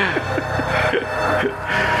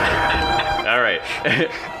 All right.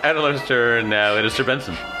 Adelar's turn now. It is Sir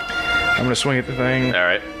Benson. I'm going to swing at the thing. All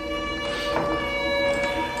right.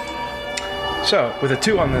 So, with a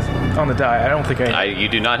 2 on the die, I don't think You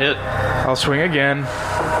do not hit. I'll swing again.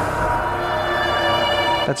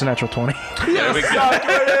 That's a natural 20. There we go.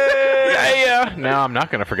 Yeah. Now I'm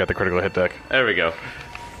not going to forget the critical hit deck. There we go.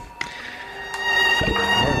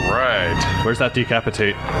 right. Where's that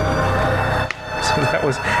decapitate? So that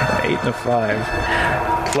was an 8 and a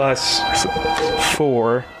 5 plus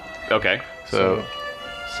 4. Okay. So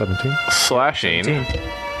 17. slashing. 17.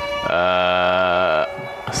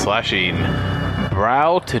 Slashing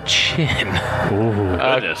brow to chin. Ooh.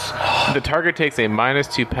 Goodness. The target takes a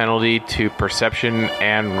 -2 penalty to perception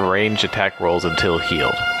and ranged attack rolls until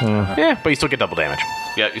healed. Yeah, but you still get double damage.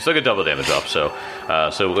 Yeah, you still get double damage off. So,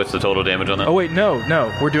 so what's the total damage on that? Oh, wait, no.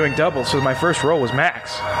 We're doing double, so my first roll was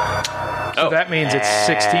max. So that means it's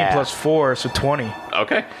 16 plus 4, so 20.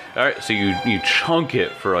 Okay. All right. So you chunk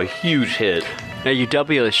it for a huge hit. Now you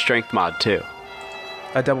double your strength mod too.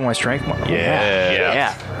 I double my strength mod.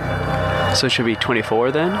 Yeah. So it should be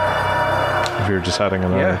 24 then? If you're just adding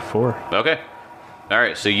another Yeah. 4. Okay. All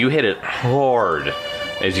right. So you hit it hard.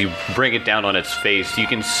 As you bring it down on its face, you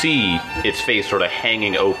can see its face sort of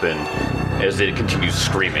hanging open as it continues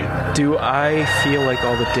screaming. Do I feel like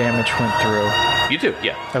all the damage went through? You do,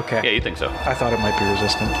 yeah. Okay. Yeah, you think so. I thought it might be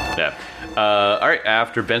resistant. Yeah. All right.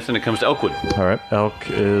 After Benson, it comes to Elkwood. All right. Elk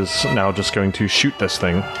is now just going to shoot this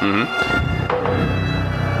thing.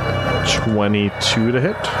 22 to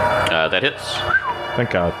hit. That hits. Thank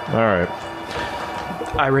God. All right.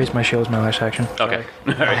 I raised my shield as my last action. Okay.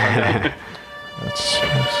 Sorry. All right. That's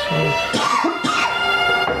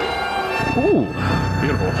ooh,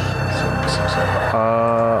 beautiful.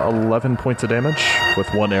 11 points of damage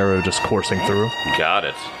with one arrow just coursing through. Got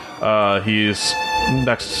it. He's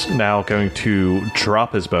next now going to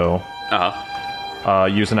drop his bow.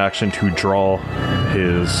 Use an action to draw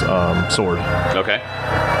his sword. Okay.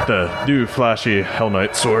 The new flashy Hell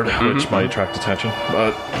Knight sword, which might attract attention,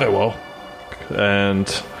 but oh well.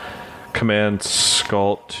 And command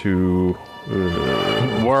Scalt to.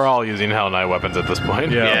 We're all using Hell Knight weapons at this point.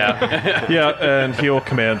 Yeah. Yeah, and he'll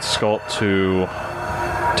command Scalt to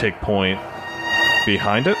take point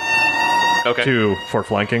behind it Okay. for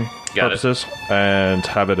flanking Got it. purposes and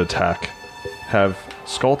have it attack. Have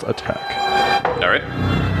Scalt attack. All right.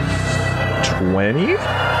 20?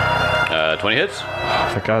 20 hits.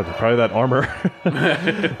 Thank God, probably that armor.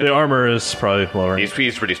 The armor is probably lower. He's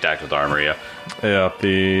pretty stacked with armor, yeah. Yeah,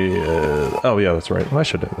 oh yeah, that's right. I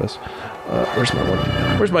should do this. Where's my one?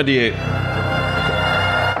 Where's my D8?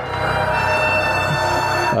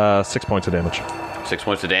 6 points of damage. 6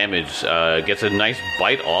 points of damage. Gets a nice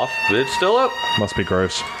bite off, but it's still up. Must be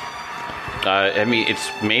gross. I mean, it's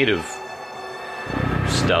made of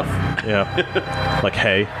stuff. Yeah. Like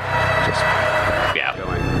hay. Just Yeah.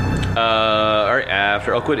 All right.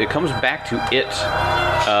 After Elkwood, it comes back to it.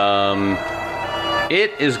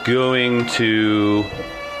 It is going to.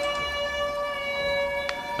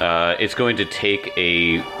 It's going to take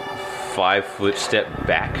a 5-foot step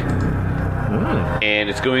back, and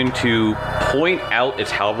it's going to point out its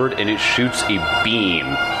halberd, and it shoots a beam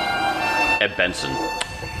at Benson.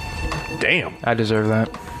 damn. I deserve that.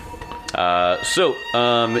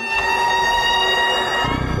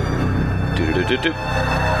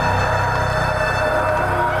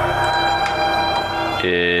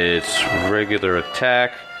 It's regular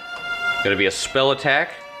attack. Gonna be a spell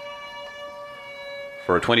attack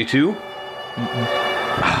for a 22.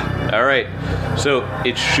 All right. So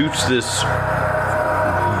it shoots this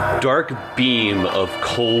dark beam of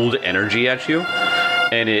cold energy at you,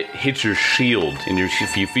 and it hits your shield. And you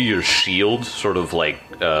feel your shield sort of it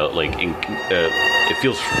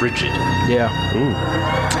feels frigid. Yeah.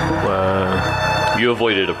 You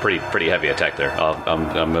avoided a pretty heavy attack there.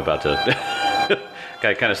 I'm about to.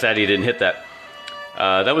 Kind of sad he didn't hit that.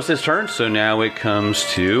 That was his turn, so now it comes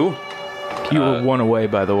to. You were one away,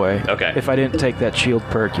 by the way. Okay. If I didn't take that shield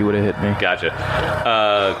perk, you would have hit me. Gotcha.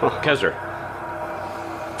 Kezra.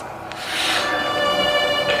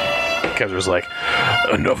 Kezra's like,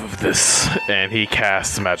 enough of this. And he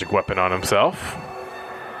casts a magic weapon on himself.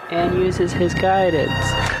 And uses his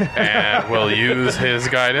guidance. And will use his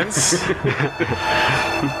guidance.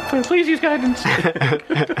 Please use guidance.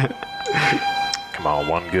 Come on,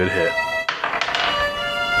 one good hit.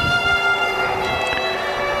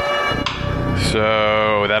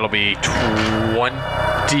 So that'll be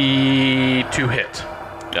 22 hit.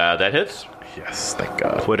 That hits? Yes, thank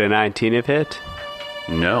God. Would a 19 have hit?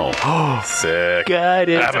 No. Sick.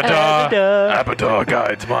 Guidance. Abaddon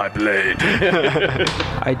guides my blade.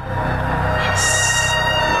 I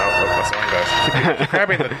No, that's not guys. Keep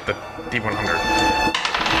grabbing the D100.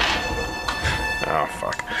 Oh,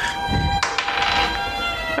 fuck.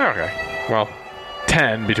 Okay. Well,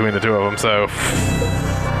 10 between the two of them, so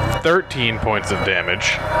 13 points of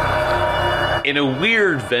damage. in a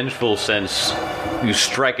weird, vengeful sense, you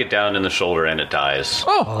strike it down in the shoulder and it dies.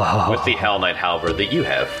 With the Hell Knight halberd that you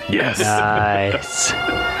have. Yes. Nice.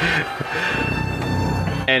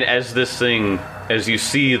 And as you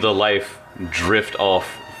see the life drift off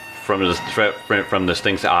from this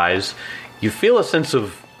thing's eyes, you feel a sense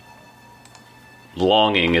of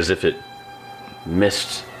longing as if it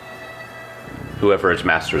missed whoever its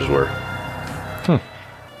masters were.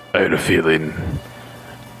 I had a feeling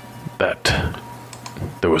that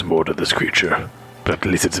there was more to this creature, but at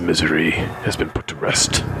least its misery has been put to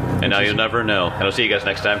rest. And now you'll never know. And I'll see you guys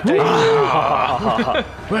next time.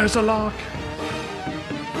 Where's the lock?